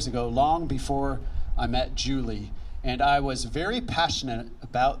number of years ago, long before I met Julie, and I was very passionate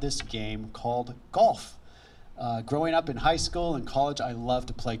about this game called golf. Growing up in high school and college, I loved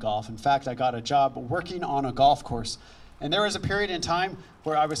to play golf. In fact, I got a job working on a golf course. And there was a period in time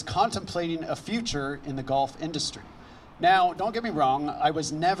where I was contemplating a future in the golf industry. Now, don't get me wrong, I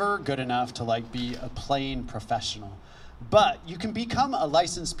was never good enough to be a playing professional. But you can become a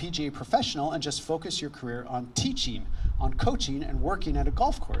licensed PGA professional and just focus your career on teaching, on coaching, and working at a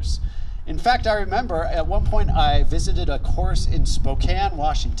golf course. In fact, I remember at one point I visited a course in Spokane,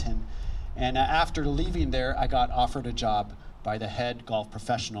 Washington, and after leaving there, I got offered a job by the head golf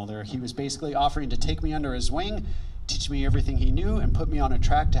professional there. He was basically offering to take me under his wing, teach me everything he knew, and put me on a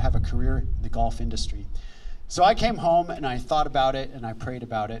track to have a career in the golf industry. So I came home and I thought about it and I prayed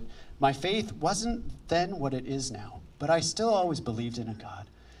about it. My faith wasn't then what it is now, but I still always believed in a God.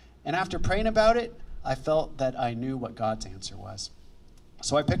 And after praying about it, I felt that I knew what God's answer was.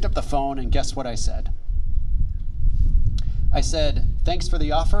 So I picked up the phone and guess what I said? I said, "Thanks for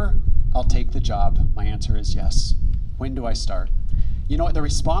the offer. I'll take the job." My answer is yes. When do I start? You know what the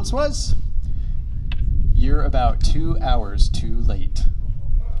response was? "You're about 2 hours too late.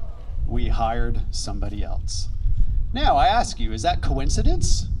 We hired somebody else." Now, I ask you, is that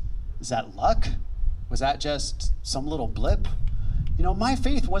coincidence? Is that luck? Was that just some little blip? You know, my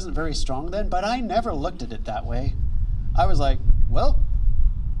faith wasn't very strong then, but I never looked at it that way. I was like, well,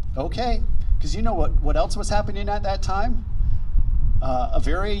 okay. Because you know what else was happening at that time? A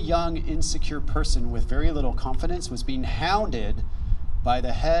very young, insecure person with very little confidence was being hounded by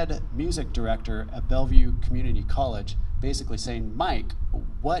the head music director at Bellevue Community College, basically saying, "Mike,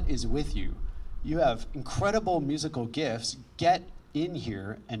 what is with you? You have incredible musical gifts. Get in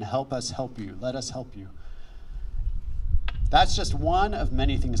here and help us help you. Let us help you." That's just one of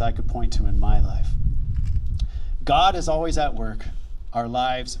many things I could point to in my life. God is always at work. Our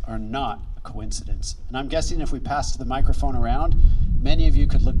lives are not a coincidence. And I'm guessing if we passed the microphone around, many of you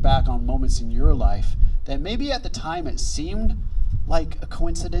could look back on moments in your life that maybe at the time it seemed like a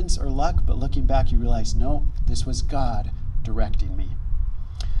coincidence or luck, but looking back you realize, no, this was God directing me.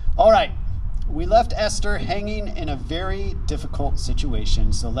 All right, we left Esther hanging in a very difficult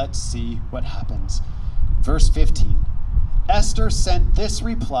situation, so let's see what happens. Verse 15, Esther sent this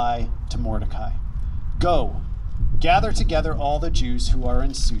reply to Mordecai: "Go, gather together all the Jews who are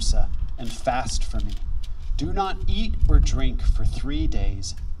in Susa and fast for me. Do not eat or drink for 3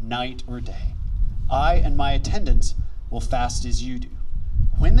 days, night or day. I and my attendants will fast as you do.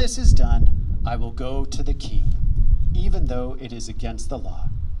 When this is done, I will go to the king, even though it is against the law.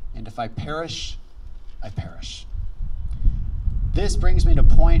 And if I perish, I perish." This brings me to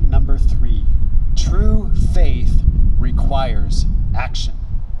point number 3. True faith requires action.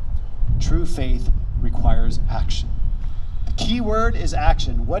 True faith requires action. The key word is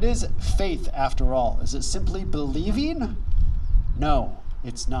action. What is faith after all? Is it simply believing? No,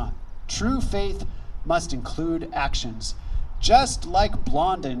 it's not. True faith must include actions. Just like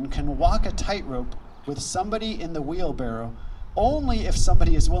Blondin can walk a tightrope with somebody in the wheelbarrow, only if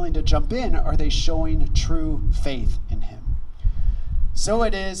somebody is willing to jump in are they showing true faith in him. So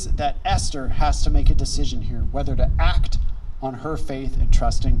it is that Esther has to make a decision here, whether to act on her faith and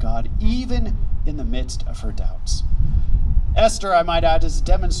trust in God, even in the midst of her doubts. Esther, I might add, is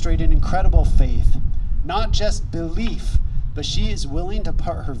demonstrating incredible faith, not just belief, but she is willing to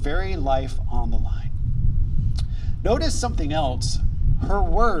put her very life on the line. Notice something else. Her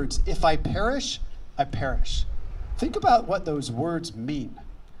words, "If I perish, I perish." Think about what those words mean.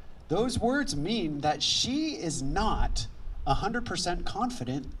 Those words mean that she is not 100%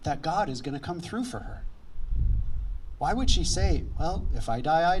 confident that God is going to come through for her. Why would she say, "Well, if I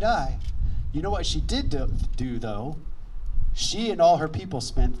die, I die"? You know what she did do though? She and all her people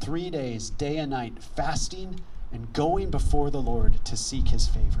spent 3 days, day and night, fasting and going before the Lord to seek his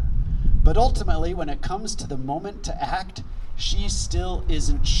favor. But ultimately, when it comes to the moment to act, she still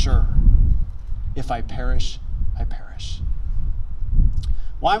isn't sure. "If I perish, I perish."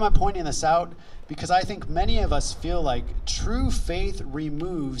 Why am I pointing this out? because I think many of us feel like true faith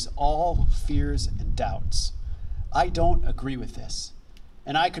removes all fears and doubts. I don't agree with this.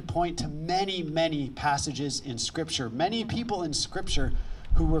 And I could point to many, many passages in Scripture, many people in Scripture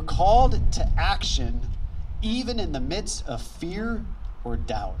who were called to action even in the midst of fear or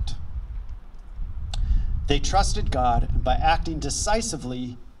doubt. They trusted God, and by acting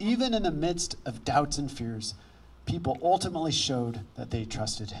decisively, even in the midst of doubts and fears, people ultimately showed that they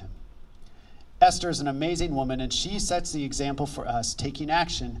trusted him. Esther is an amazing woman, and she sets the example for us, taking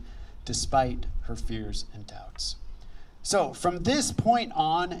action despite her fears and doubts. So from this point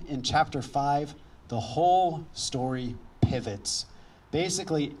on in chapter 5, the whole story pivots.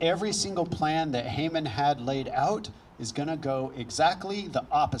 Basically, every single plan that Haman had laid out is going to go exactly the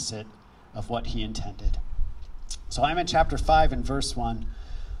opposite of what he intended. So I'm in chapter 5 and verse 1.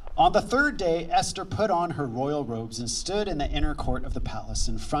 On the third day, Esther put on her royal robes and stood in the inner court of the palace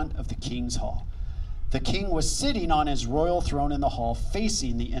in front of the king's hall. The king was sitting on his royal throne in the hall,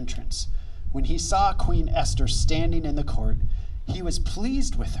 facing the entrance. When he saw Queen Esther standing in the court, he was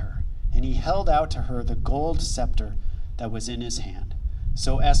pleased with her, and he held out to her the gold scepter that was in his hand.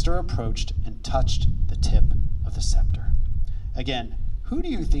 So Esther approached and touched the tip of the scepter. Again, who do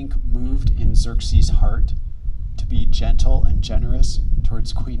you think moved in Xerxes' heart to be gentle and generous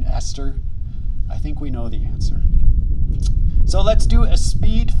towards Queen Esther? I think we know the answer. So let's do a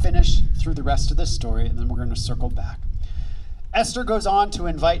speed finish through the rest of this story, and then we're going to circle back. Esther goes on to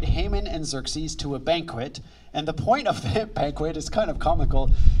invite Haman and Xerxes to a banquet, and the point of that banquet is kind of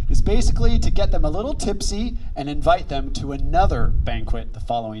comical, is basically to get them a little tipsy and invite them to another banquet the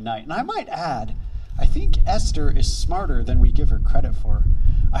following night. And I might add, I think Esther is smarter than we give her credit for.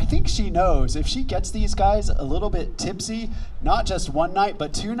 I think she knows if she gets these guys a little bit tipsy, not just one night,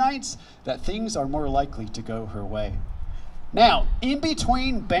 but 2 nights, that things are more likely to go her way. Now, in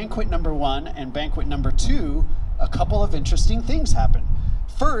between banquet number 1 and banquet number 2, a couple of interesting things happen.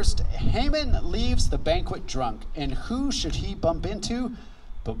 First, Haman leaves the banquet drunk, and who should he bump into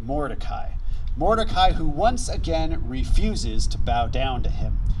but Mordecai? Mordecai, who once again refuses to bow down to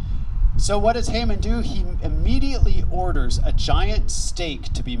him. So what does Haman do? He immediately orders a giant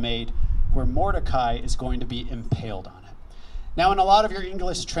stake to be made where Mordecai is going to be impaled on it. Now, in a lot of your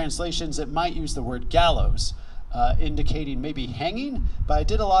English translations, it might use the word gallows, indicating maybe hanging, but I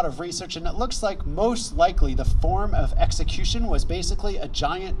did a lot of research, and it looks like most likely the form of execution was basically a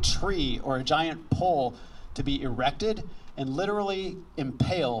giant tree or a giant pole to be erected and literally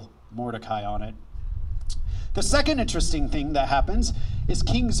impale Mordecai on it. The second interesting thing that happens is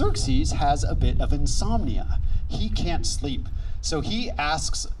King Xerxes has a bit of insomnia. He can't sleep, so he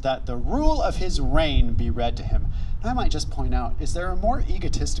asks that the rule of his reign be read to him. And I might just point out, is there a more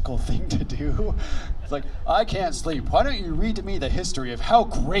egotistical thing to do? It's like, I can't sleep. Why don't you read to me the history of how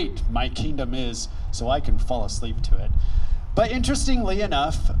great my kingdom is so I can fall asleep to it? But interestingly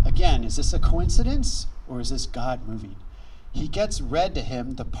enough, again, is this a coincidence or is this God moving? He gets read to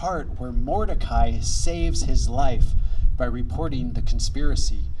him the part where Mordecai saves his life by reporting the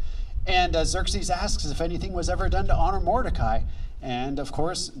conspiracy. And Xerxes asks if anything was ever done to honor Mordecai. And of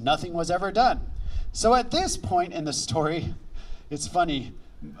course, nothing was ever done. So at this point in the story, it's funny.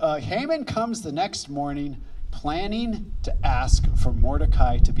 Haman comes the next morning planning to ask for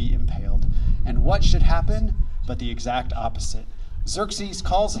Mordecai to be impaled. And what should happen but the exact opposite? Xerxes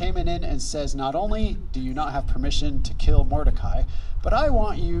calls Haman in and says, not only do you not have permission to kill Mordecai, but I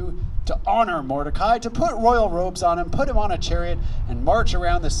want you to honor Mordecai, to put royal robes on him, put him on a chariot, and march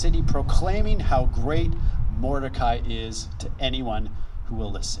around the city proclaiming how great Mordecai is to anyone who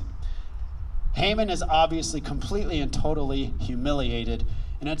will listen. Haman is obviously completely and totally humiliated,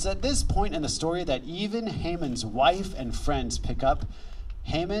 and it's at this point in the story that even Haman's wife and friends pick up,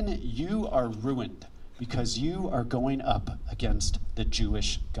 Haman, you are ruined, because you are going up against the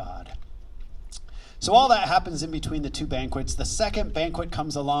Jewish God. So all that happens in between the 2 banquets. The second banquet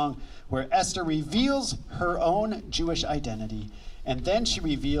comes along where Esther reveals her own Jewish identity, and then she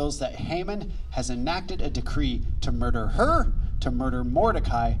reveals that Haman has enacted a decree to murder her, to murder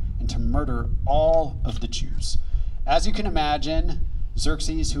Mordecai, and to murder all of the Jews. As you can imagine,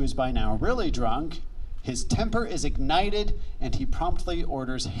 Xerxes, who is by now really drunk, his temper is ignited, and he promptly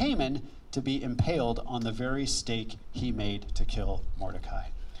orders Haman to be impaled on the very stake he made to kill Mordecai.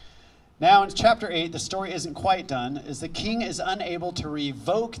 Now in chapter 8, the story isn't quite done, as the king is unable to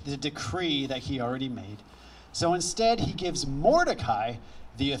revoke the decree that he already made. So instead, he gives Mordecai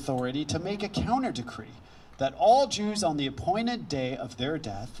the authority to make a counter decree that all Jews on the appointed day of their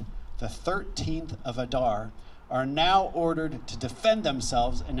death, the 13th of Adar, are now ordered to defend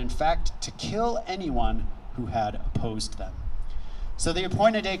themselves and in fact to kill anyone who had opposed them. So the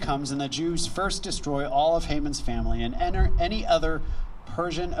appointed day comes, and the Jews first destroy all of Haman's family and enter any other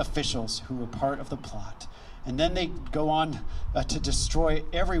Persian officials who were part of the plot. And then they go on to destroy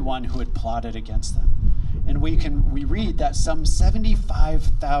everyone who had plotted against them. And we read that some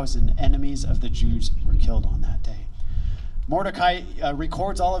 75,000 enemies of the Jews were killed on that day. Mordecai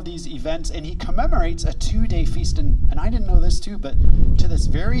records all of these events, and he commemorates a 2-day feast. And I didn't know this too, but to this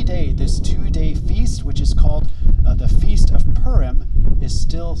very day, this 2-day feast, which is called the Feast of Purim, is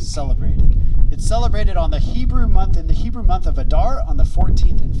still celebrated. It's celebrated on the Hebrew month, in the Hebrew month of Adar, on the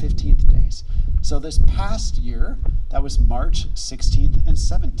 14th and 15th days. So this past year, that was March 16th and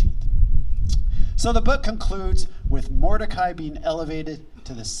 17th. So the book concludes with Mordecai being elevated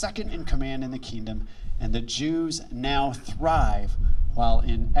to the second in command in the kingdom, and the Jews now thrive while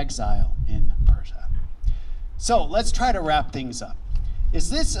in exile in Persia. So let's try to wrap things up. Is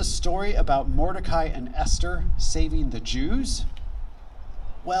this a story about Mordecai and Esther saving the Jews?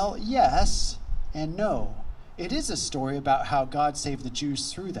 Well, yes and no. It is a story about how God saved the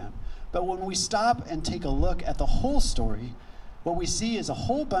Jews through them. But when we stop and take a look at the whole story, what we see is a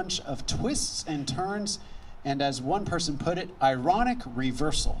whole bunch of twists and turns, and as one person put it, ironic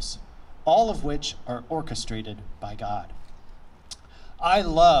reversals, all of which are orchestrated by God. I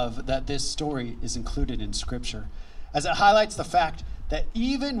love that this story is included in Scripture, as it highlights the fact that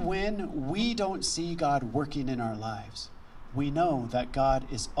even when we don't see God working in our lives, we know that God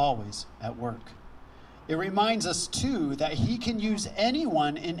is always at work. It reminds us, too, that he can use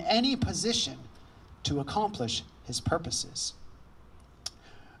anyone in any position to accomplish his purposes.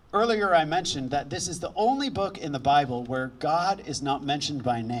 Earlier, I mentioned that this is the only book in the Bible where God is not mentioned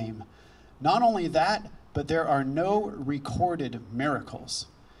by name. Not only that, but there are no recorded miracles.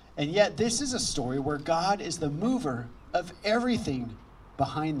 And yet, this is a story where God is the mover of everything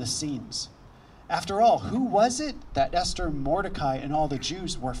behind the scenes. After all, who was it that Esther, Mordecai, and all the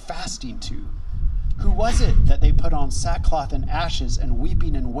Jews were fasting to? Who was it that they put on sackcloth and ashes and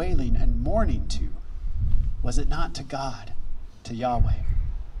weeping and wailing and mourning to? Was it not to God, to Yahweh?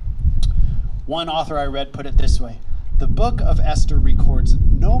 One author I read put it this way: the book of Esther records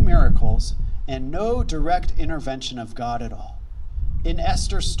no miracles and no direct intervention of God at all. In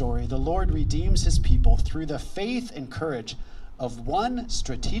Esther's story, the Lord redeems his people through the faith and courage of one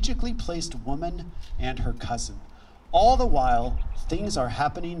strategically placed woman and her cousin. All the while, things are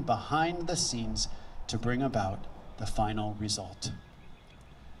happening behind the scenes to bring about the final result.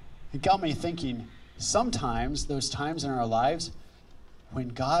 It got me thinking, sometimes those times in our lives when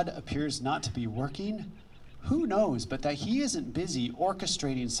God appears not to be working, who knows but that he isn't busy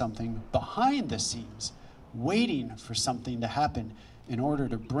orchestrating something behind the scenes, waiting for something to happen in order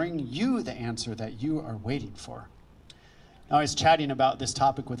to bring you the answer that you are waiting for. Now, I was chatting about this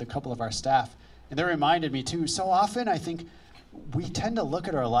topic with a couple of our staff, and they reminded me too, so often I think we tend to look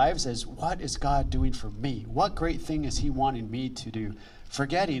at our lives as, what is God doing for me? What great thing is he wanting me to do?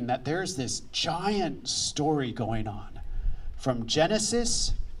 Forgetting that there's this giant story going on from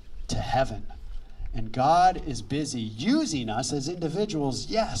Genesis to heaven. And God is busy using us as individuals,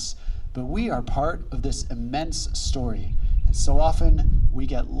 yes, but we are part of this immense story. And so often we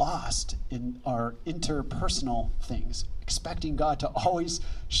get lost in our interpersonal things, expecting God to always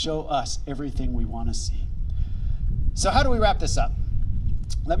show us everything we want to see. So how do we wrap this up?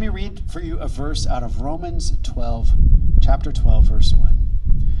 Let me read for you a verse out of Romans 12, chapter 12, verse 1.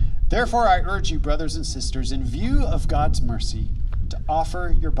 Therefore, I urge you, brothers and sisters, in view of God's mercy, to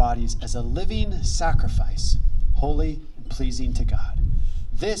offer your bodies as a living sacrifice, holy and pleasing to God.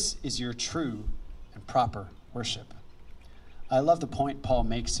 This is your true and proper worship. I love the point Paul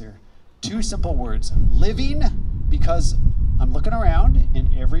makes here. Two simple words: living, because I'm looking around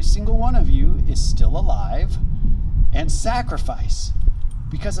and every single one of you is still alive, and sacrifice,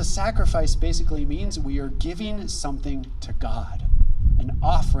 because a sacrifice basically means we are giving something to God, an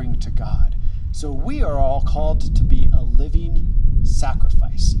offering to God. So we are all called to be a living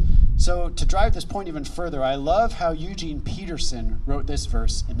sacrifice. So to drive this point even further, I love how Eugene Peterson wrote this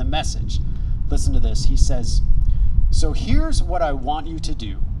verse in The Message. Listen to this. He says, so here's what I want you to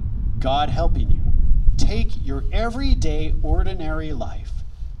do, God helping you. Take your everyday, ordinary life,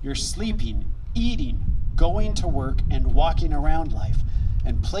 your sleeping, eating, going to work, and walking around life,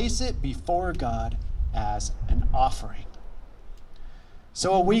 and place it before God as an offering.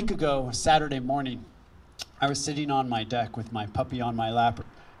 So a week ago, Saturday morning, I was sitting on my deck with my puppy on my lap,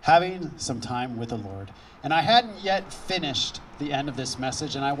 having some time with the Lord. And I hadn't yet finished the end of this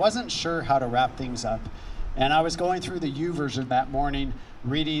message, and I wasn't sure how to wrap things up. And I was going through the YouVersion that morning,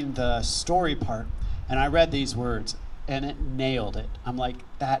 reading the story part, and I read these words, and it nailed it. I'm like,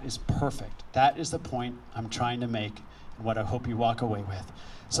 that is perfect. That is the point I'm trying to make. what I hope you walk away with.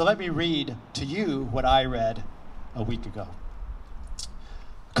 So let me read to you what I read a week ago.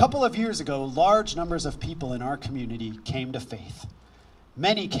 A couple of years ago, large numbers of people in our community came to faith.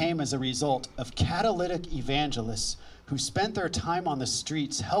 Many came as a result of catalytic evangelists who spent their time on the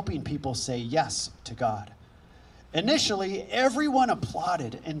streets helping people say yes to God. Initially, everyone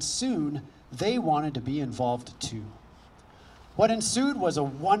applauded, and soon they wanted to be involved too. What ensued was a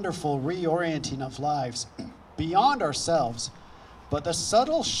wonderful reorienting of lives beyond ourselves, but the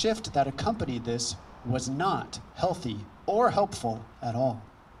subtle shift that accompanied this was not healthy or helpful at all.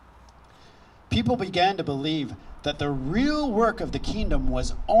 People began to believe that the real work of the kingdom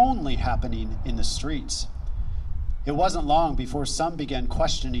was only happening in the streets. It wasn't long before some began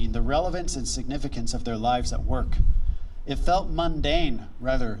questioning the relevance and significance of their lives at work. It felt mundane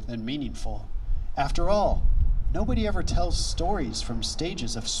rather than meaningful. After all, nobody ever tells stories from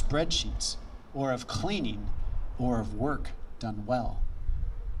stages of spreadsheets, or of cleaning, or of work done well.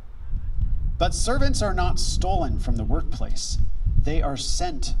 But servants are not stolen from the workplace. They are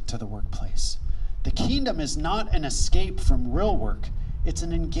sent to the workplace. The kingdom is not an escape from real work. It's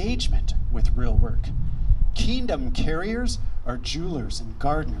an engagement with real work. Kingdom carriers are jewelers and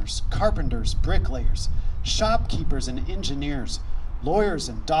gardeners, carpenters, bricklayers, shopkeepers and engineers, lawyers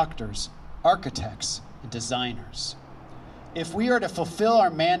and doctors, architects and designers. If we are to fulfill our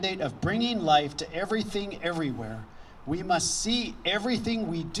mandate of bringing life to everything everywhere, we must see everything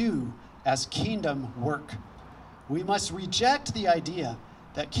we do as kingdom work. We must reject the idea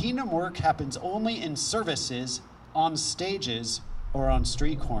that kingdom work happens only in services, on stages, or on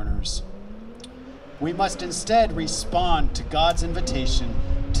street corners. We must instead respond to God's invitation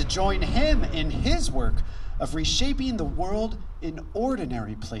to join Him in His work of reshaping the world in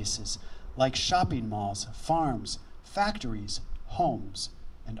ordinary places like shopping malls, farms, factories, homes,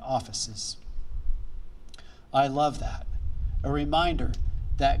 and offices. I love that. A reminder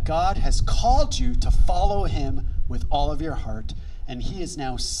that God has called you to follow Him with all of your heart, and He is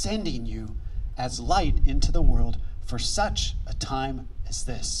now sending you as light into the world for such a time as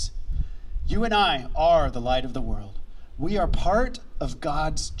this. You and I are the light of the world. We are part of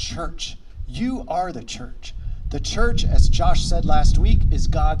God's church. You are the church. The church, as Josh said last week, is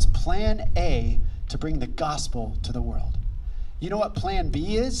God's plan A to bring the gospel to the world. You know what plan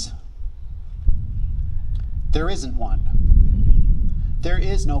B is? There isn't one. There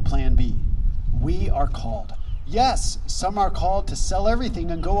is no plan B. We are called. Yes, some are called to sell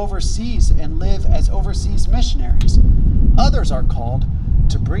everything and go overseas and live as overseas missionaries. Others are called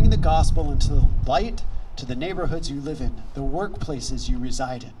to bring the gospel into the light to the neighborhoods you live in, the workplaces you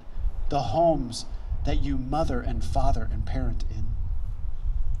reside in, the homes that you mother and father and parent in.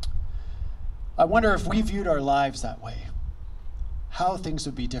 I wonder if we viewed our lives that way, how things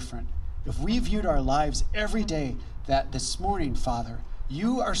would be different. If we viewed our lives every day that this morning, Father,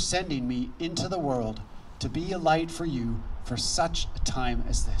 you are sending me into the world to be a light for you for such a time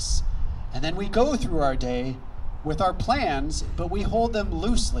as this. And then we go through our day with our plans, but we hold them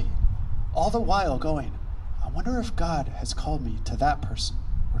loosely, all the while going, I wonder if God has called me to that person,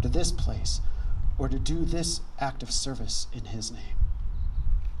 or to this place, or to do this act of service in His name.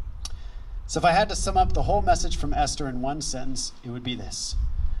 So if I had to sum up the whole message from Esther in one sentence, it would be this.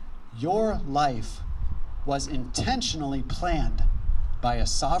 Your life was intentionally planned by a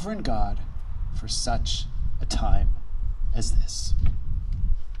sovereign God for such a time as this.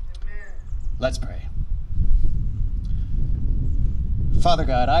 Let's pray. Father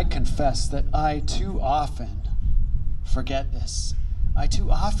God, I confess that I too often forget this. I too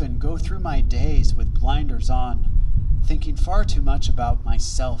often go through my days with blinders on, thinking far too much about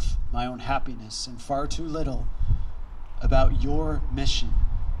myself, my own happiness, and far too little about your mission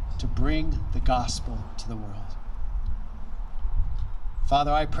to bring the gospel to the world.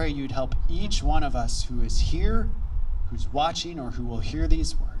 Father, I pray you'd help each one of us who is here, who's watching, or who will hear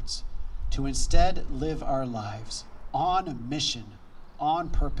these words, to instead live our lives on mission, on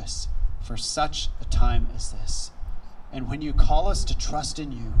purpose, for such a time as this. And when you call us to trust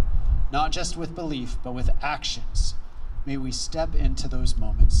in you, not just with belief, but with actions, may we step into those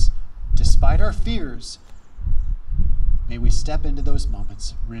moments. Despite our fears, may we step into those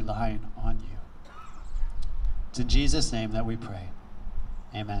moments relying on you. It's in Jesus' name that we pray.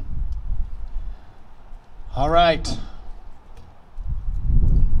 Amen. All right.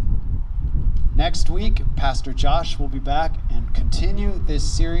 Next week, Pastor Josh will be back and continue this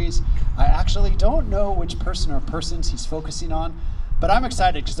series. I actually don't know which person or persons he's focusing on, but I'm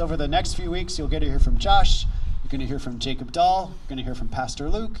excited because over the next few weeks, you'll get to hear from Josh. You're going to hear from Jacob Dahl. You're going to hear from Pastor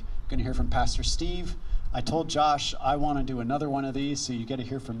Luke. You're going to hear from Pastor Steve. I told Josh I want to do another one of these, so you get to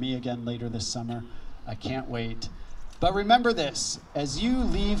hear from me again later this summer. I can't wait. But remember this, as you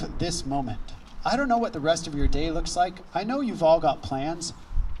leave this moment, I don't know what the rest of your day looks like. I know you've all got plans.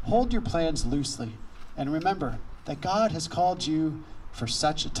 Hold your plans loosely. And remember that God has called you for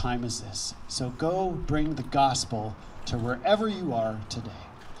such a time as this. So go bring the gospel to wherever you are today.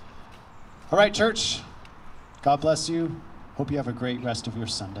 All right, church. God bless you. Hope you have a great rest of your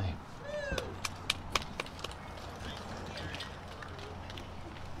Sunday.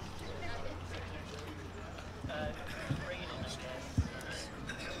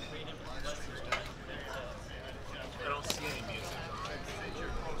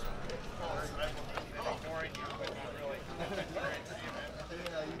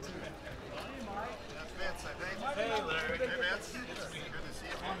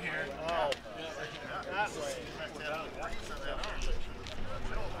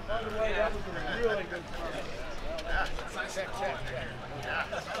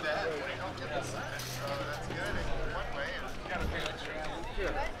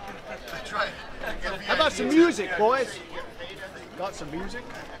 How about some music, boys? Got some music?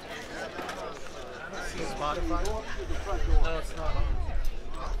 Spotify? No, it's not.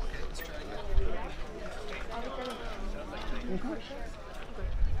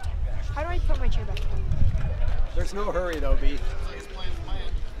 How do I put my chair back? There's no hurry though, B.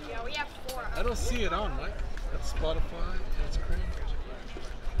 Yeah, we have 4. I don't see it on, Mike. That's Spotify. That's crazy.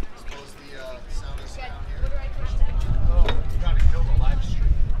 Suppose the sound is down What do I push to? Oh, you gotta kill the live stream.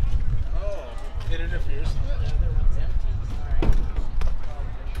 Oh, it interferes.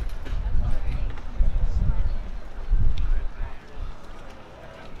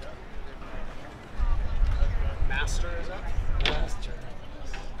 Master is up? Master.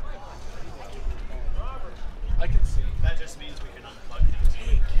 I can see. That just means we can unplug things.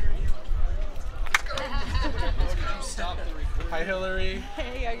 Hey, Let's go. Stop the recording. Hi, Hillary.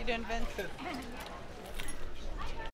 Hey, how you doing, Vince?